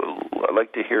 I'd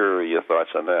like to hear your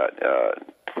thoughts on that.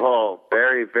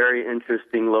 Very, very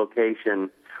interesting location.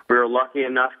 We were lucky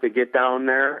enough to get down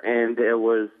there, and it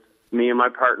was me and my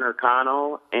partner,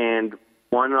 Connell, and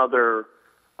one other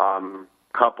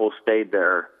couple stayed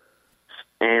there,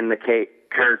 and the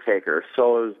caretaker.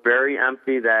 So it was very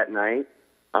empty that night.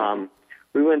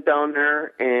 We went down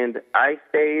there, and I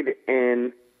stayed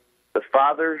in the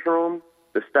father's room,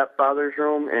 the stepfather's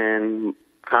room, and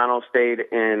Connell stayed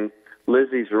in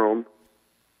Lizzie's room,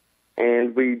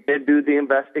 and we did do the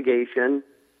investigation.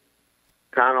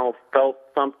 Connell felt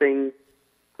something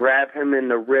grab him in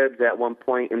the ribs at one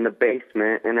point in the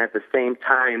basement, and at the same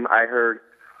time, I heard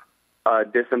a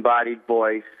disembodied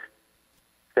voice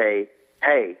say,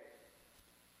 "Hey."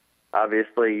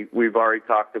 Obviously, we've already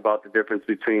talked about the difference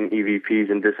between EVPs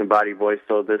and disembodied voice,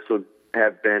 so this would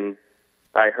have been,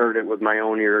 I heard it with my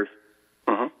own ears.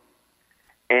 Mm-hmm.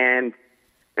 And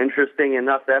interesting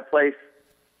enough, that place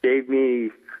gave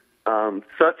me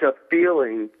such a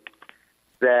feeling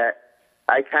that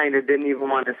I kind of didn't even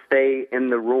want to stay in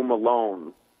the room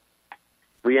alone.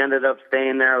 We ended up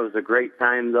staying there. It was a great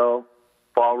time, though.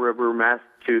 Fall River,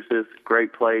 Massachusetts,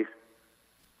 great place.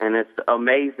 And it's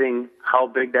amazing how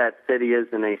big that city is,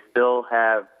 and they still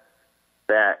have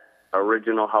that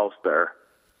original house there.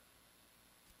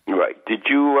 Right. Did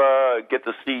you get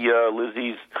to see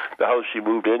Lizzie's, the house she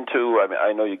moved into? I mean,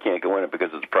 I know you can't go in it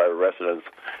because it's a private residence,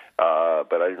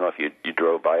 but I don't know if you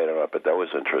drove by it or not, but that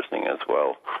was interesting as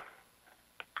well.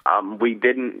 We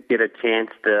didn't get a chance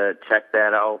to check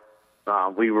that out.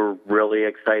 We were really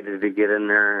excited to get in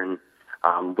there, and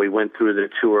we went through the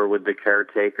tour with the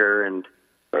caretaker, and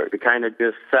we kind of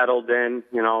just settled in,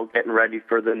 getting ready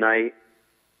for the night.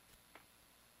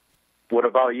 What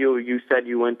about you? You said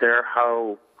you went there.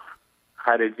 How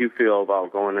did you feel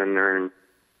about going in there? And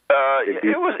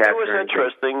it was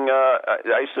interesting.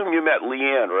 I assume you met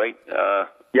Leanne, right?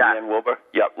 Yeah. Leanne Wilbur?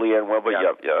 Yep, Leanne Wilbur.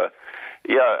 Yep.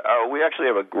 Yeah, we actually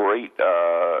have a great,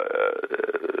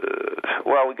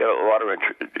 we got a lot of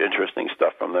interesting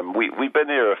stuff from them. We've been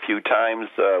there a few times.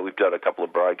 We've done a couple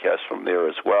of broadcasts from there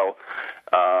as well.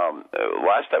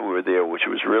 Last time we were there, which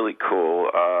was really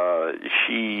cool,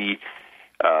 she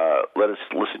let us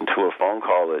listen to a phone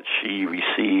call that she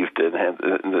received, and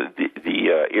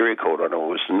the area code on it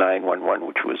was 911,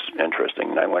 which was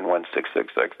interesting,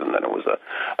 911666, and then it was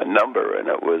a number, and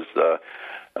it was...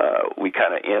 we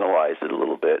kind of analyzed it a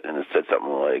little bit, and it said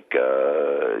something like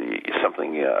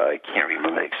I can't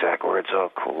remember the exact words.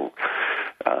 Oh, cool.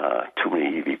 Too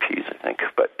many EVPs, I think.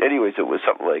 But anyways, it was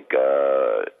something like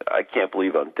I can't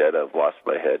believe I'm dead. I've lost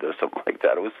my head, or something like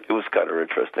that. It was kind of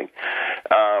interesting.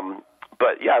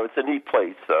 But yeah, it's a neat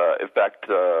place. In fact,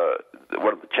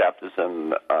 one of the chapters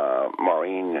in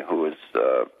Maureen, who is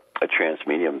a trans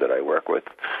medium that I work with,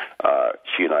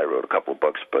 she and I wrote a couple of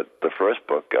books, but the first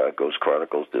book, Ghost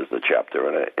Chronicles, there's a chapter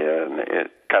in it, and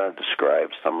it kind of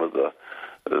describes some of the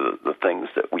things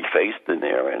that we faced in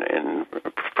there, and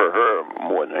for her,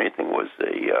 more than anything, was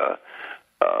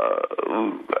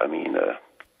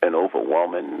an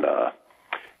overwhelming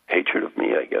hatred of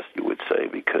me, I guess you would say,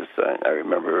 because I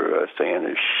remember saying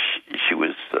that she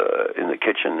was in the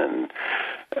kitchen, and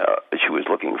she was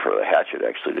looking for a hatchet,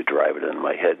 actually, to drive it in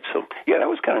my head. So, yeah, that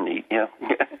was kind of neat, yeah.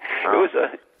 It was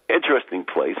an interesting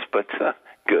place, but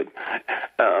good.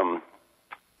 I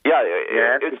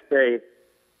have to say,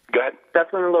 go ahead.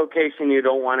 Definitely a location you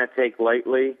don't want to take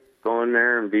lightly. Go in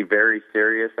there and be very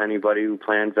serious. Anybody who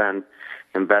plans on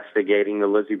investigating the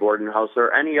Lizzie Borden house,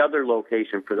 or any other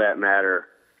location for that matter.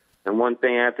 And one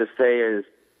thing I have to say is,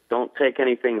 don't take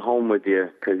anything home with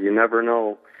you, because you never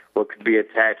know what could be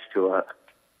attached to it.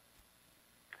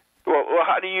 Well,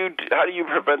 how do you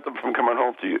prevent them from coming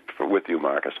home with you,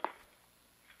 Marcus?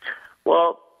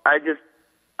 Well, I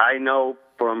know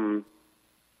from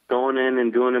going in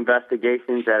and doing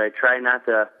investigations that I try not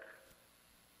to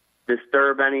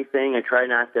disturb anything. I try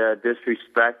not to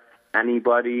disrespect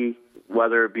anybody,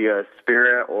 whether it be a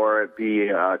spirit or it be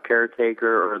a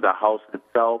caretaker or the house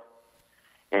itself.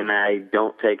 And I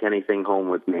don't take anything home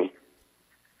with me.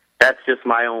 That's just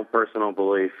my own personal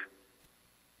belief.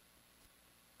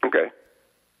 Okay.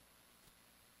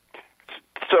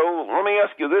 So let me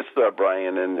ask you this,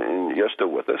 Brian, and you're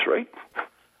still with us, right?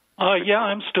 Yeah,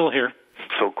 I'm still here.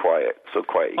 So quiet.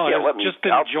 Oh, yeah, I'm just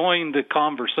enjoying the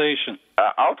conversation.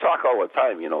 I'll talk all the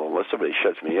time, unless somebody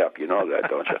shuts me up. You know that,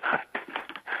 don't you?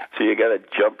 So you got to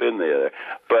jump in there.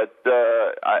 But,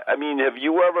 have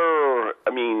you ever,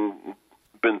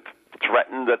 been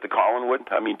threatened at the Collinwood?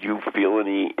 Do you feel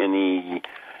any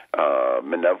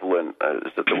malevolent,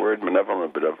 is that the word?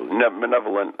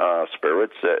 Malevolent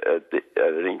spirits at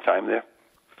any time there?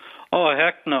 Oh,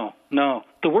 heck no. No.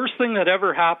 The worst thing that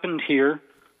ever happened here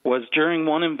was during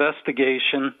one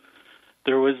investigation.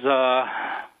 There was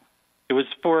it was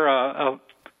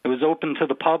open to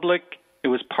the public. It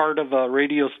was part of a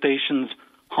radio station's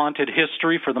haunted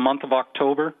history for the month of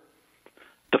October.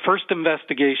 The first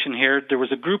investigation here, there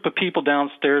was a group of people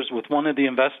downstairs with one of the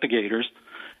investigators,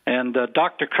 and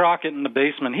Dr. Crockett in the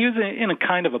basement, he was in a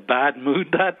kind of a bad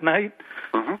mood that night,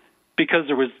 because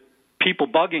there was people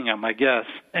bugging him, I guess.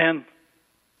 And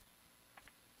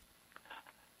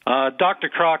Dr.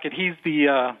 Crockett, he's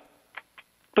the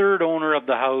third owner of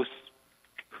the house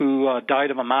who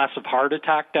died of a massive heart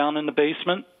attack down in the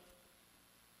basement.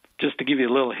 Just to give you a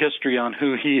little history on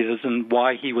who he is and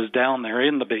why he was down there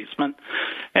in the basement.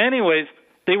 Anyways,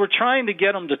 they were trying to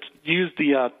get him to use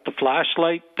the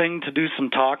flashlight thing to do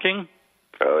some talking.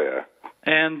 Oh, yeah.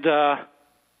 And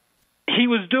he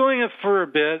was doing it for a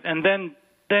bit, and then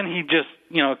he just,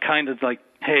 kind of like,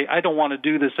 hey, I don't want to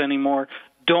do this anymore.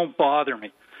 Don't bother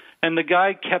me. And the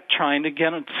guy kept trying to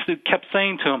get him, kept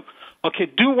saying to him, okay,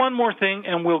 do one more thing,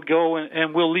 and we'll go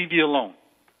and we'll leave you alone.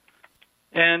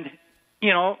 And,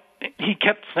 he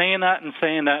kept saying that,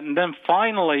 and then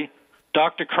finally,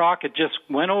 Dr. Crockett just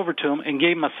went over to him and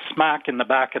gave him a smack in the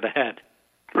back of the head.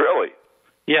 Really?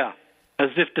 Yeah, as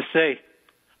if to say,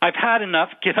 I've had enough,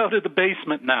 get out of the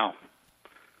basement now.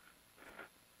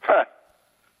 Huh.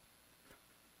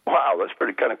 Wow, that's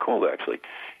pretty kind of cool, actually.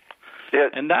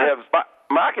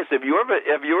 Marcus, have you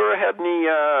ever had any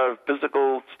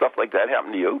physical stuff like that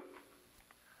happen to you?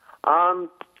 I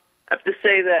have to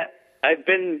say that I've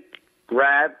been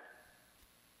grabbed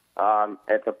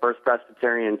at the First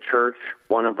Presbyterian Church,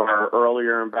 one of our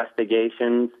earlier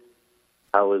investigations.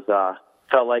 I was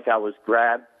felt like I was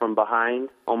grabbed from behind,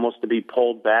 almost to be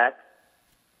pulled back.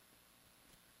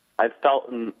 I felt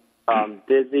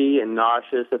dizzy and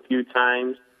nauseous a few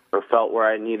times, or felt where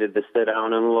I needed to sit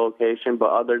down in a location, but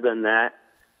other than that,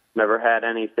 never had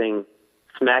anything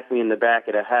smack me in the back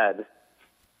of the head.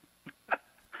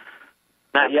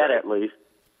 Not yet, at least.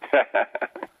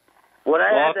 What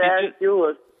I had to ask you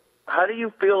was, how do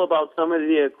you feel about some of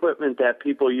the equipment that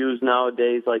people use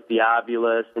nowadays, like the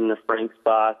Ovilus and the Frank's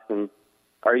box, and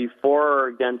are you for or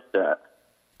against that?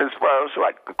 As far as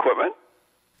what, equipment?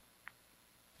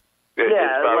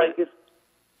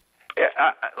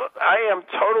 I am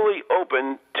totally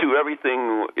open to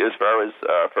everything as far as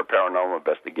for paranormal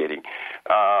investigating.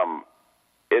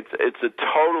 It's a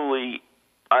totally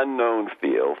unknown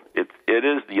field. It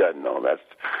is the unknown.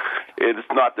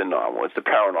 It's not the normal. It's the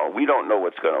paranormal. We don't know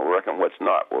what's going to work and what's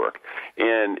not work.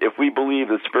 And if we believe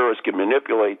that spirits can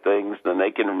manipulate things, then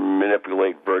they can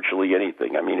manipulate virtually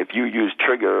anything. I mean, if you use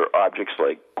trigger objects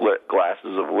like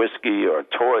glasses of whiskey or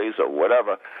toys or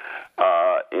whatever,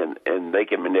 and they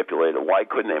can manipulate it, why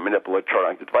couldn't they manipulate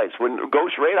electronic device? When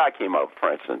Ghost Radar came out,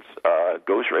 for instance,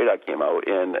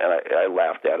 and I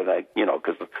laughed at it,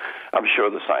 because I'm sure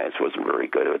the science wasn't very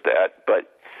good at that, but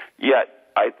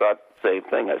yet I thought the same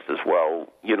thing. I says, well,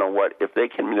 you know what? If they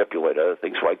can manipulate other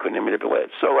things, why couldn't they manipulate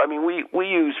it? So, I mean, we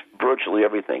use virtually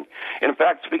everything. And in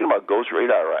fact, speaking about Ghost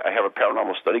Radar, I have a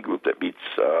paranormal study group that meets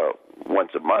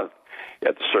once a month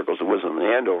at the Circles of Wisdom in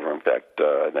Andover. In fact,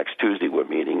 next Tuesday we're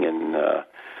meeting,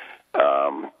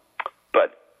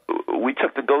 but we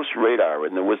took the Ghost Radar,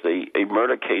 and there was a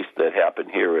murder case that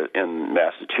happened here in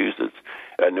Massachusetts,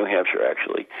 New Hampshire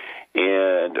actually,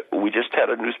 and we just had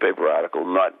a newspaper article,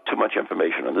 not too much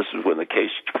information, and this was when the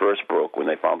case first broke, when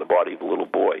they found the body of a little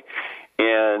boy,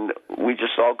 and we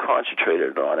just all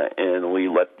concentrated on it, and we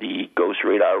let the Ghost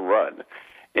Radar run,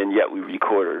 and yet we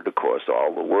recorded, of course,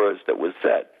 all the words that was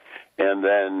said. And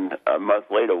then a month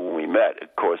later when we met,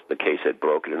 of course, the case had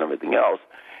broken and everything else.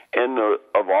 And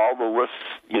of all the lists,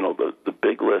 the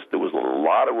big list, there was a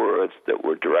lot of words that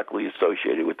were directly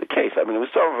associated with the case. I mean, there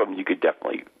was some of them you could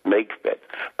definitely make fit.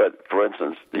 But, for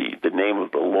instance, the name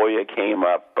of the lawyer came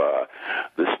up,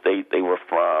 the state they were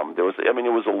from. There was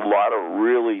a lot of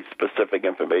really specific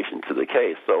information to the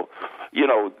case. So,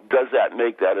 does that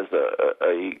make that as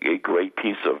a great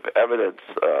piece of evidence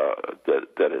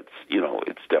that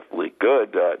it's definitely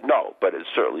good? No, but it's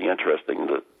certainly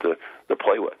interesting to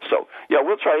play with. So, yeah,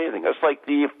 we'll try anything. It's like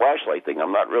the flashlight thing.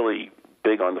 I'm not really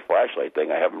big on the flashlight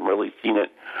thing. I haven't really seen it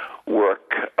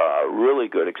work really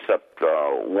good, except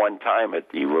one time at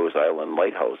the Rose Island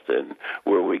Lighthouse, and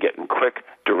where we're getting quick,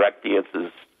 direct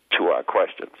answers to our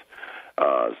questions.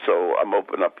 So I'm up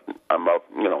in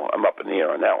the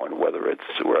air on that one, whether it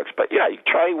works. But yeah, you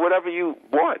try whatever you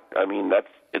want. I mean,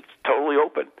 it's totally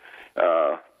open.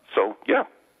 So yeah.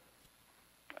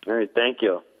 All right, thank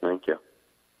you.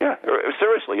 Yeah,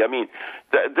 seriously. I mean,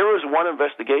 there was one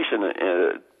investigation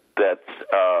that's.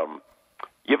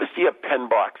 You ever see a pen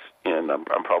box? And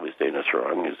I'm probably saying this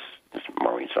wrong.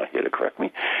 Maureen's not here to correct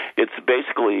me. It's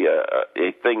basically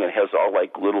a thing that has all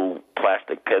like little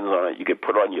plastic pens on it. You can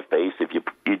put on your face if you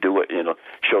do it.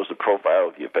 Shows the profile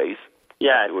of your face.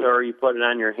 Yeah, or you put it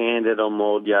on your hand, it'll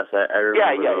mold. Yes, I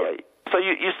remember. Yeah. So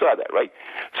you saw that, right?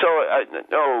 So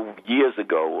years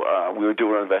ago, we were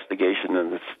doing an investigation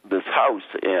in this house,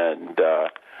 and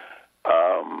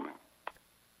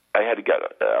I had to get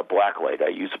a black light. I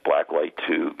use a black light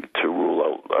to rule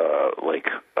out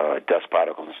dust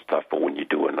particles and stuff for when you're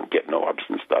getting orbs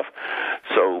and stuff.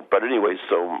 So, but anyway,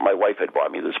 so my wife had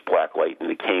bought me this black light, and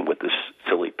it came with this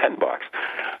silly pen box.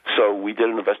 So we did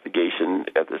an investigation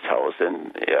at this house,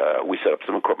 and we set up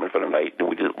some equipment for the night, and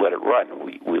we just let it run. And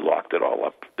we locked it all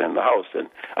up in the house, and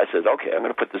I said, okay, I'm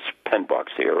going to put this pen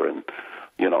box here, and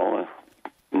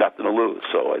nothing to lose.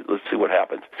 So let's see what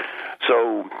happens.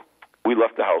 So we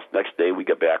left the house. Next day, we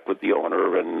got back with the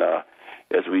owner, and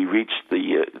as we reached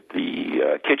the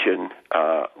kitchen,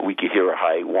 we could hear a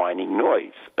high whining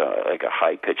noise, like a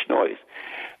high-pitched noise.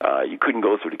 You couldn't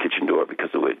go through the kitchen door because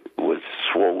it was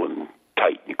swollen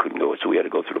tight. You couldn't go, so we had to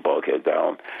go through the bulkhead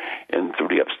down and through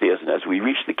the upstairs. And as we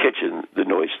reached the kitchen, the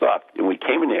noise stopped. And we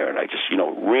came in there, and I just,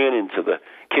 ran into the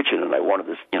kitchen, and I wanted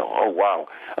this, oh, wow,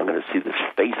 I'm going to see this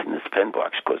face in this pen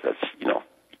box, because that's,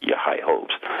 your high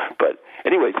hopes. But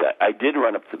anyways, I did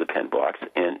run up to the pen box,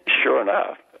 and sure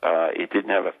enough, it didn't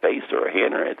have a face or a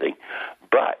hand or anything,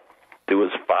 but there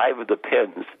was 5 of the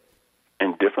pens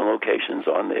in different locations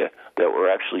on there that were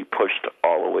actually pushed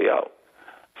all the way out.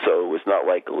 So it was not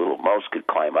like a little mouse could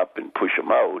climb up and push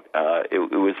them out. It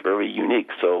was very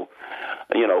unique. So,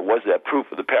 was that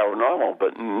proof of the paranormal?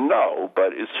 But no,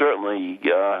 but it certainly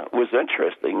was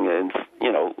interesting. And,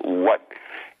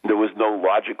 there was no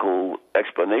logical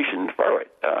explanation for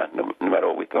it, no matter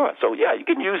what we thought. So, yeah, you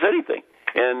can use anything.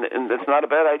 And it's not a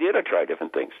bad idea to try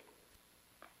different things.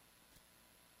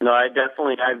 No, I've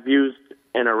used,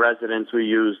 in a residence, we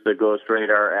use the Ghost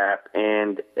Radar app,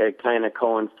 and it kind of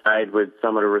coincides with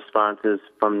some of the responses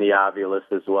from the Ovilus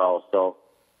as well. So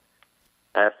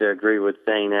I have to agree with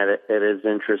saying that it is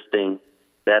interesting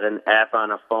that an app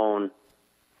on a phone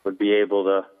would be able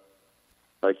to,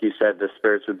 like you said, the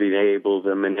spirits would be able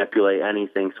to manipulate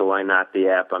anything, so why not the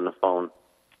app on the phone?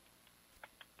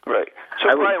 Right.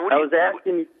 So, Brian, I was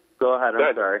asking you. Go ahead,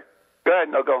 I'm sorry. Go ahead,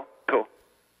 no, go. Cool.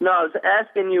 No, I was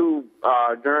asking you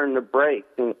during the break.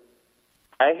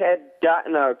 I had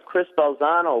gotten a Chris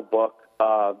Balzano book,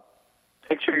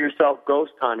 Picture Yourself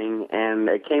Ghost Hunting, and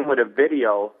it came with a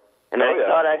video, and I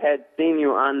thought I had seen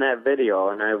you on that video,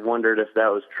 and I wondered if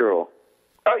that was true.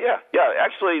 Oh, yeah.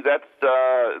 Actually,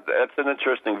 that's an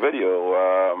interesting video.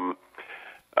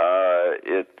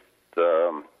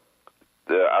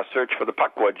 Our search for the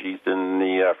puckwudgies in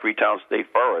the Freetown State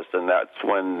Forest, and that's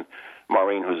when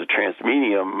Maureen, who's a trance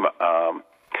medium,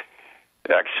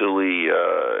 actually,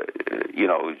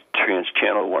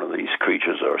 trans-channeled one of these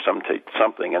creatures or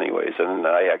something anyways, and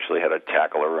I actually had to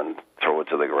tackle her and throw it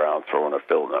to the ground, throwing a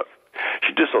fill nut.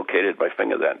 She dislocated my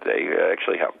finger that day. It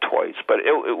actually happened twice. But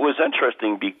it was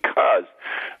interesting because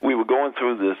we were going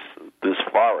through this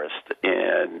forest,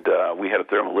 and we had a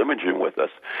thermal imager with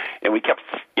us, and we kept,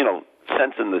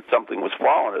 sensing that something was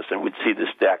following us, and we'd see this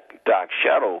dark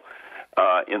shadow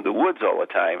in the woods all the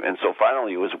time. And so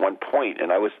finally it was one point,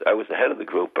 and I was the head of the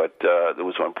group, but there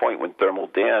was one point when Thermal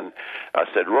Dan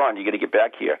said, Ron, you got to get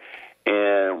back here.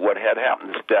 And what had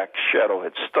happened, this dark shadow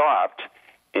had stopped,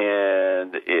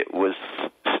 and it was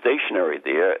stationary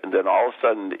there, and then all of a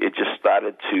sudden it just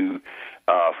started to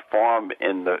form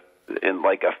in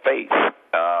like a face,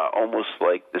 almost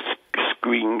like this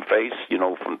screen face,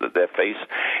 from their face,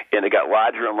 and it got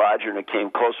larger and larger, and it came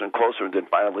closer and closer, and then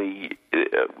finally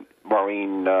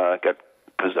Maureen got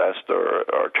possessed or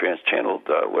trans-channeled,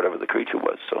 whatever the creature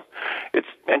was. So it's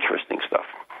interesting stuff.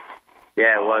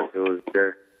 Yeah, it was. It was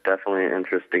definitely an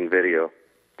interesting video.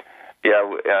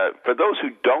 Yeah, for those who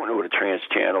don't know what a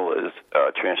trans-channel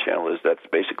is, that's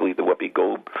basically the Whoopi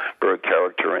Goldberg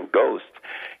character in Ghost.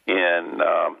 And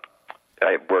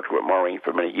I worked with Maureen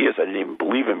for many years. I didn't even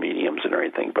believe in mediums and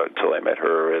anything, but until I met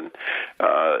her. And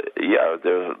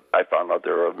I found out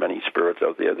there are many spirits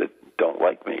out there that don't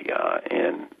like me,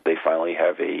 and they finally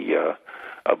have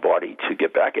a body to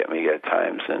get back at me at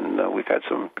times. And we've had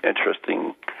some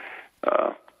interesting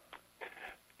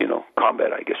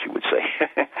combat, I guess you would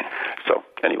say. So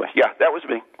anyway, that was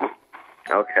me.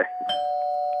 Okay.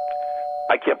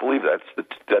 I can't believe that's the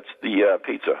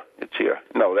pizza. It's here.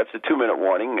 No, that's a 2-minute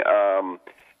warning.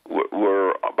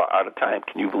 We're about out of time.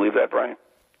 Can you believe that, Brian?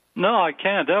 No, I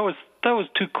can't. That was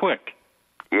too quick.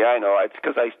 Yeah, I know. It's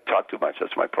because I talk too much.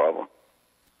 That's my problem.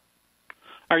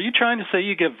 Are you trying to say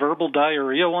you get verbal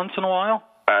diarrhea once in a while?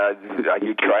 Are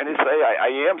you trying to say? I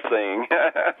am saying.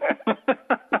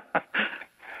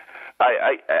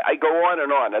 I go on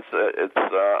and on. It's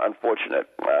unfortunate,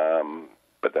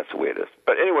 but that's the way it is.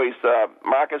 But anyways,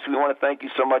 Marcus, we want to thank you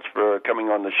so much for coming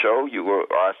on the show. You were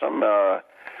awesome.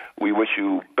 we wish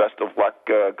you best of luck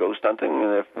ghost hunting,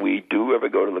 and if we do ever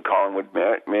go to the Collinwood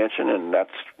Mansion, and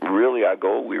that's really our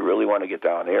goal, we really want to get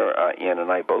down there, Ann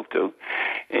and I both do,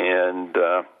 and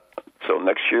so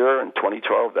next year in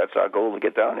 2012, that's our goal to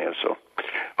get down there, so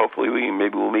hopefully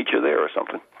maybe we'll meet you there or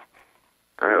something.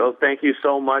 All right, well, thank you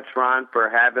so much, Ron, for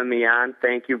having me on.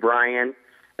 Thank you, Brian.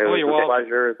 It was a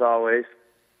pleasure, as always.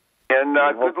 And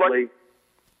good luck.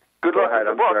 Good luck with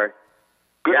the book. Sorry.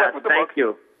 Good luck with the book. Thank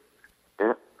you.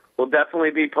 Yeah. We'll definitely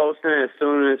be posting it as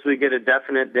soon as we get a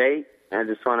definite date. I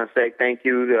just want to say thank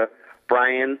you to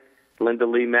Brian, Linda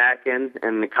Lee Mackin,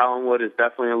 and the Collinwood is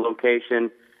definitely a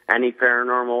location any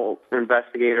paranormal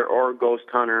investigator or ghost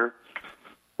hunter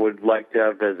would like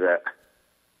to visit.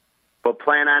 But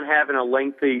plan on having a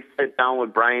lengthy sit-down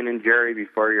with Brian and Jerry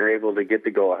before you're able to get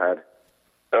the go-ahead.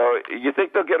 You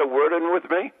think they'll get a word in with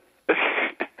me?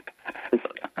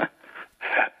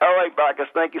 All right, Bacchus,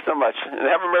 thank you so much. And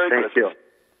have a Merry Christmas. Thank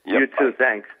you. Yep, you too,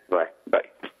 thanks. Bye. Bye.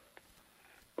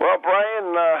 Well,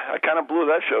 Brian, I kind of blew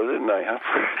that show, didn't I? Huh?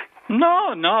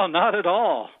 No, not at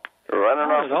all.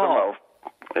 Running off the mouth.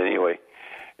 Anyway,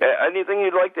 anything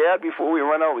you'd like to add before we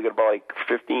run out? We got about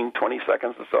 15, 20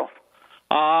 seconds or so.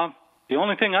 The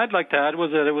only thing I'd like to add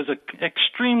was that it was an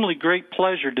extremely great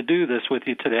pleasure to do this with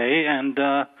you today, and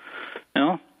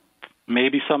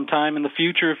maybe sometime in the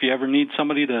future if you ever need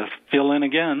somebody to fill in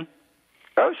again.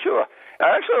 Oh, sure.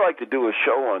 I actually like to do a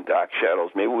show on Dark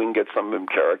Shadows. Maybe we can get some of them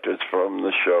characters from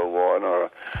the show on,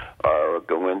 or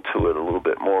go into it a little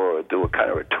bit more, or do a kind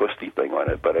of a twisty thing on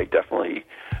it. But I definitely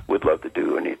would love to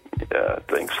do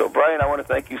anything. So, Brian, I want to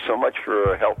thank you so much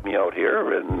for helping me out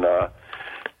here. And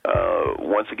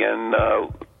once again,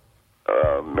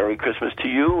 Merry Christmas to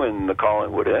you and the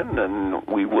Collinwood Inn, and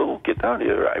we will get down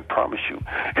here, I promise you.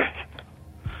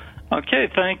 Okay,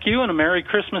 thank you, and a Merry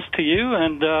Christmas to you,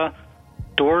 and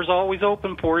doors always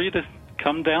open for you to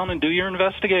come down and do your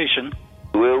investigation.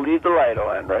 We'll leave the light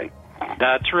on, right?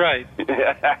 That's right.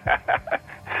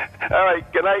 All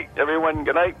right, good night, everyone.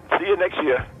 Good night. See you next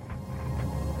year.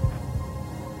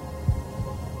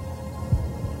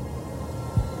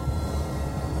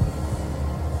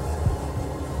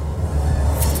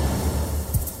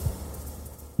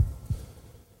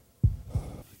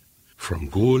 From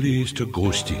ghoulies to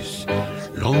ghosties,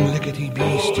 long-leggedy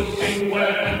beasties,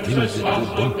 and things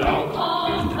that go bumpy.